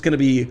 This is just going to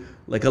be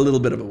like a little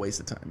bit of a waste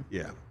of time.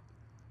 Yeah.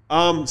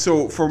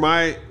 So for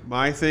my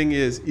thing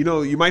is,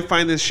 you might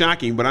find this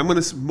shocking, but I'm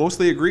going to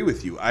mostly agree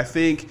with you. I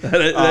think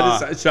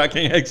that is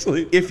shocking,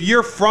 actually. If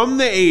you're from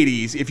the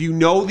 80s, if you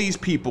know these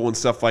people and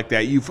stuff like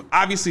that, you've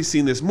obviously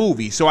seen this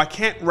movie. So I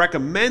can't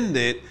recommend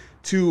it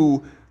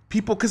to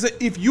people, because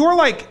if you're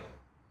like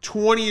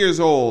 20 years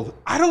old,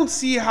 I don't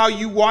see how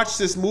you watch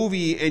this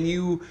movie and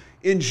you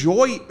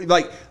enjoy,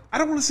 like, I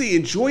don't want to say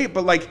enjoy it,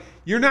 but like,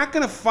 you're not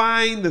going to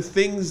find the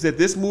things that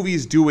this movie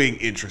is doing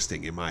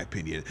interesting, in my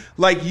opinion.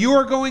 Like,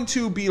 you're going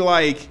to be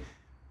like,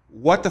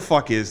 what the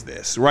fuck is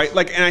this, right?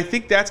 Like, and I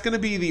think that's going to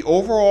be the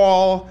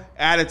overall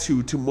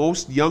attitude to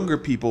most younger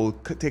people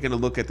taking a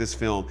look at this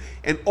film.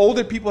 And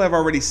older people have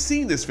already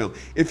seen this film.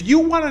 If you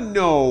want to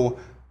know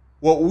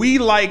what we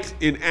liked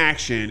in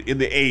action in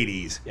the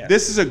 80s,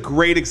 this is a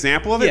great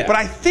example of it. But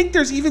I think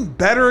there's even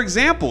better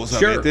examples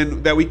of it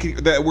than that we're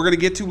going to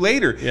get to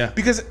later. Yeah.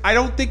 Because I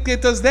don't think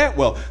it does that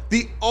well.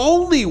 The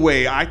only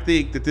way I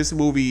think that this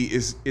movie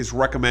is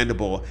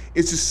recommendable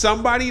is to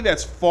somebody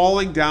that's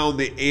falling down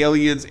the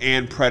Aliens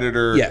and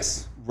Predator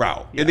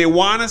route. Yeah. And they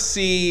want to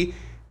see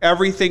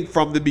everything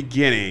from the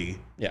beginning.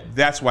 Yeah.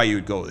 That's why you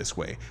would go this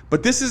way.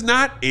 But this is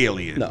not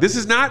Alien. No. This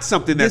is not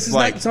something that's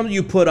not something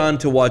you put on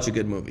to watch a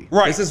good movie.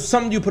 Right. This is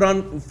something you put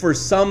on for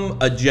some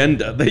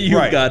agenda that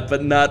you've got,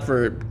 but not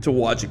to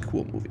watch a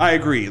cool movie. I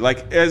agree.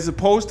 Like, as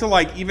opposed to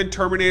like even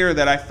Terminator,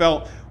 that I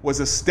felt was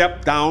a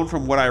step down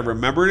from what I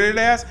remembered it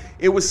as,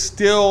 it was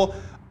still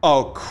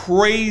a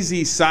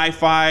crazy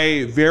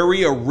sci-fi,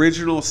 very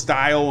original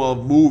style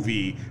of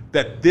movie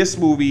that this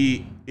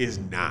movie is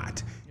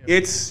not. Yep.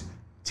 It's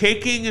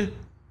taking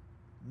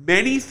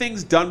many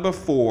things done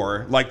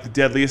before, like The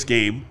Deadliest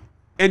Game,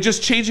 and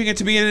just changing it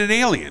to being an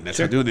alien that's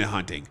doing the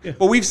hunting. Yeah.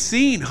 But we've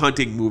seen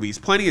hunting movies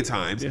plenty of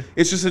times. Yeah.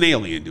 It's just an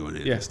alien doing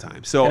it this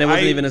time. So and it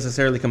wasn't even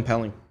necessarily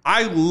compelling.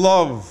 I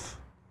love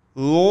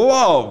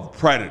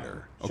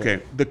Predator.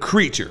 Okay, the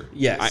creature.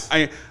 Yes.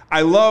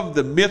 I love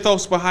the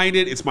mythos behind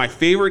it. It's my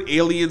favorite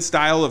alien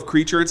style of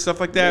creature and stuff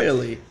like that.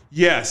 Really?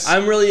 Yes.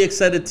 I'm really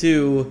excited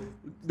to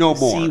know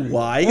more. See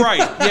why. Right,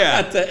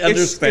 yeah. to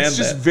understand it's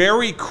just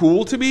very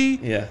cool to me.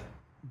 Yeah.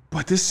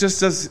 But this just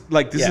does,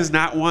 like, this is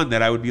not one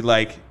that I would be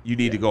like, you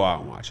need to go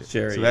out and watch it.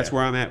 Sure, so that's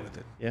where I'm at with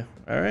it. Yeah.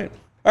 All right.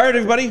 All right,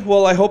 everybody.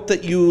 Well, I hope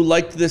that you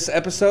liked this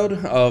episode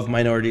of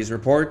Minorities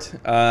Report.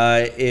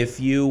 If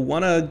you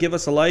want to give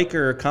us a like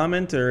or a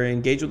comment or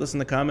engage with us in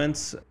the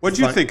comments. What'd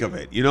you think of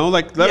it?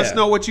 Let us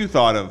know what you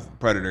thought of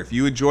Predator. If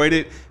you enjoyed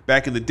it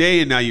back in the day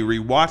and now you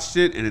rewatched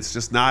it and it's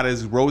just not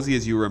as rosy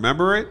as you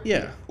remember it.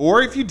 Yeah.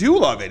 Or if you do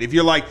love it. If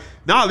you're like,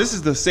 no, this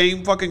is the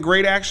same fucking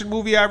great action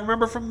movie I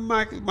remember from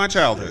my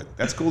childhood.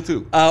 That's cool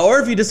too.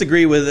 Or if you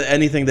disagree with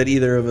anything that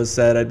either of us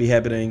said, I'd be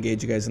happy to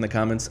engage you guys in the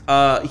comments.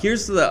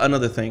 Here's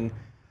another thing.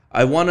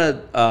 I want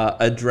to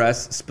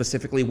address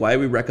specifically why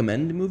we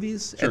recommend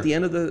movies at the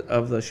end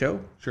of the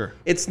show. Sure.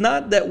 It's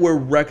not that we're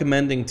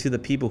recommending to the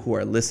people who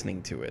are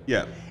listening to it.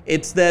 Yeah.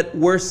 It's that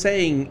we're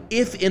saying,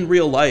 if in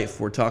real life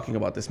we're talking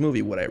about this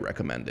movie, would I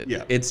recommend it?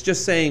 Yeah. It's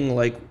just saying,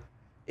 like,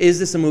 is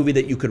this a movie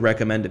that you could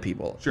recommend to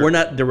people? Sure. We're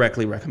not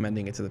directly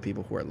recommending it to the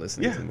people who are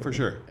listening to the movie. For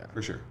sure.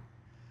 For sure.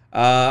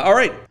 All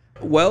right.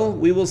 Well,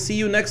 we will see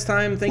you next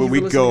time. Thank you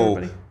for listening,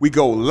 everybody. We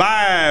go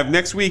live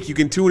next week. You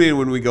can tune in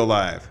when we go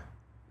live.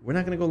 We're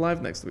not going to go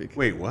live next week.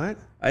 Wait, what?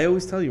 I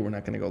always tell you we're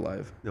not going to go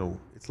live. No,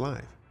 it's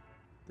live.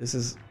 This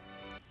is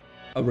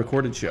a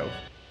recorded show.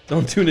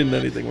 Don't tune in to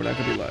anything. We're not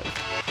going to be live.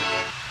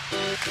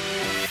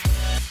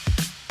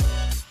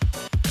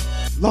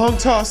 Long,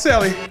 tall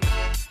Sally.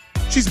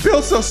 She's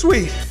built so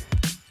sweet.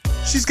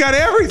 She's got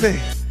everything.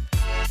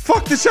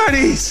 Fuck the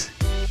Chinese.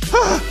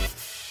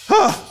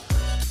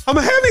 I'm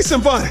going to have me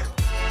some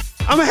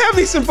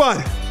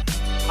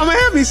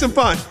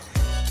fun.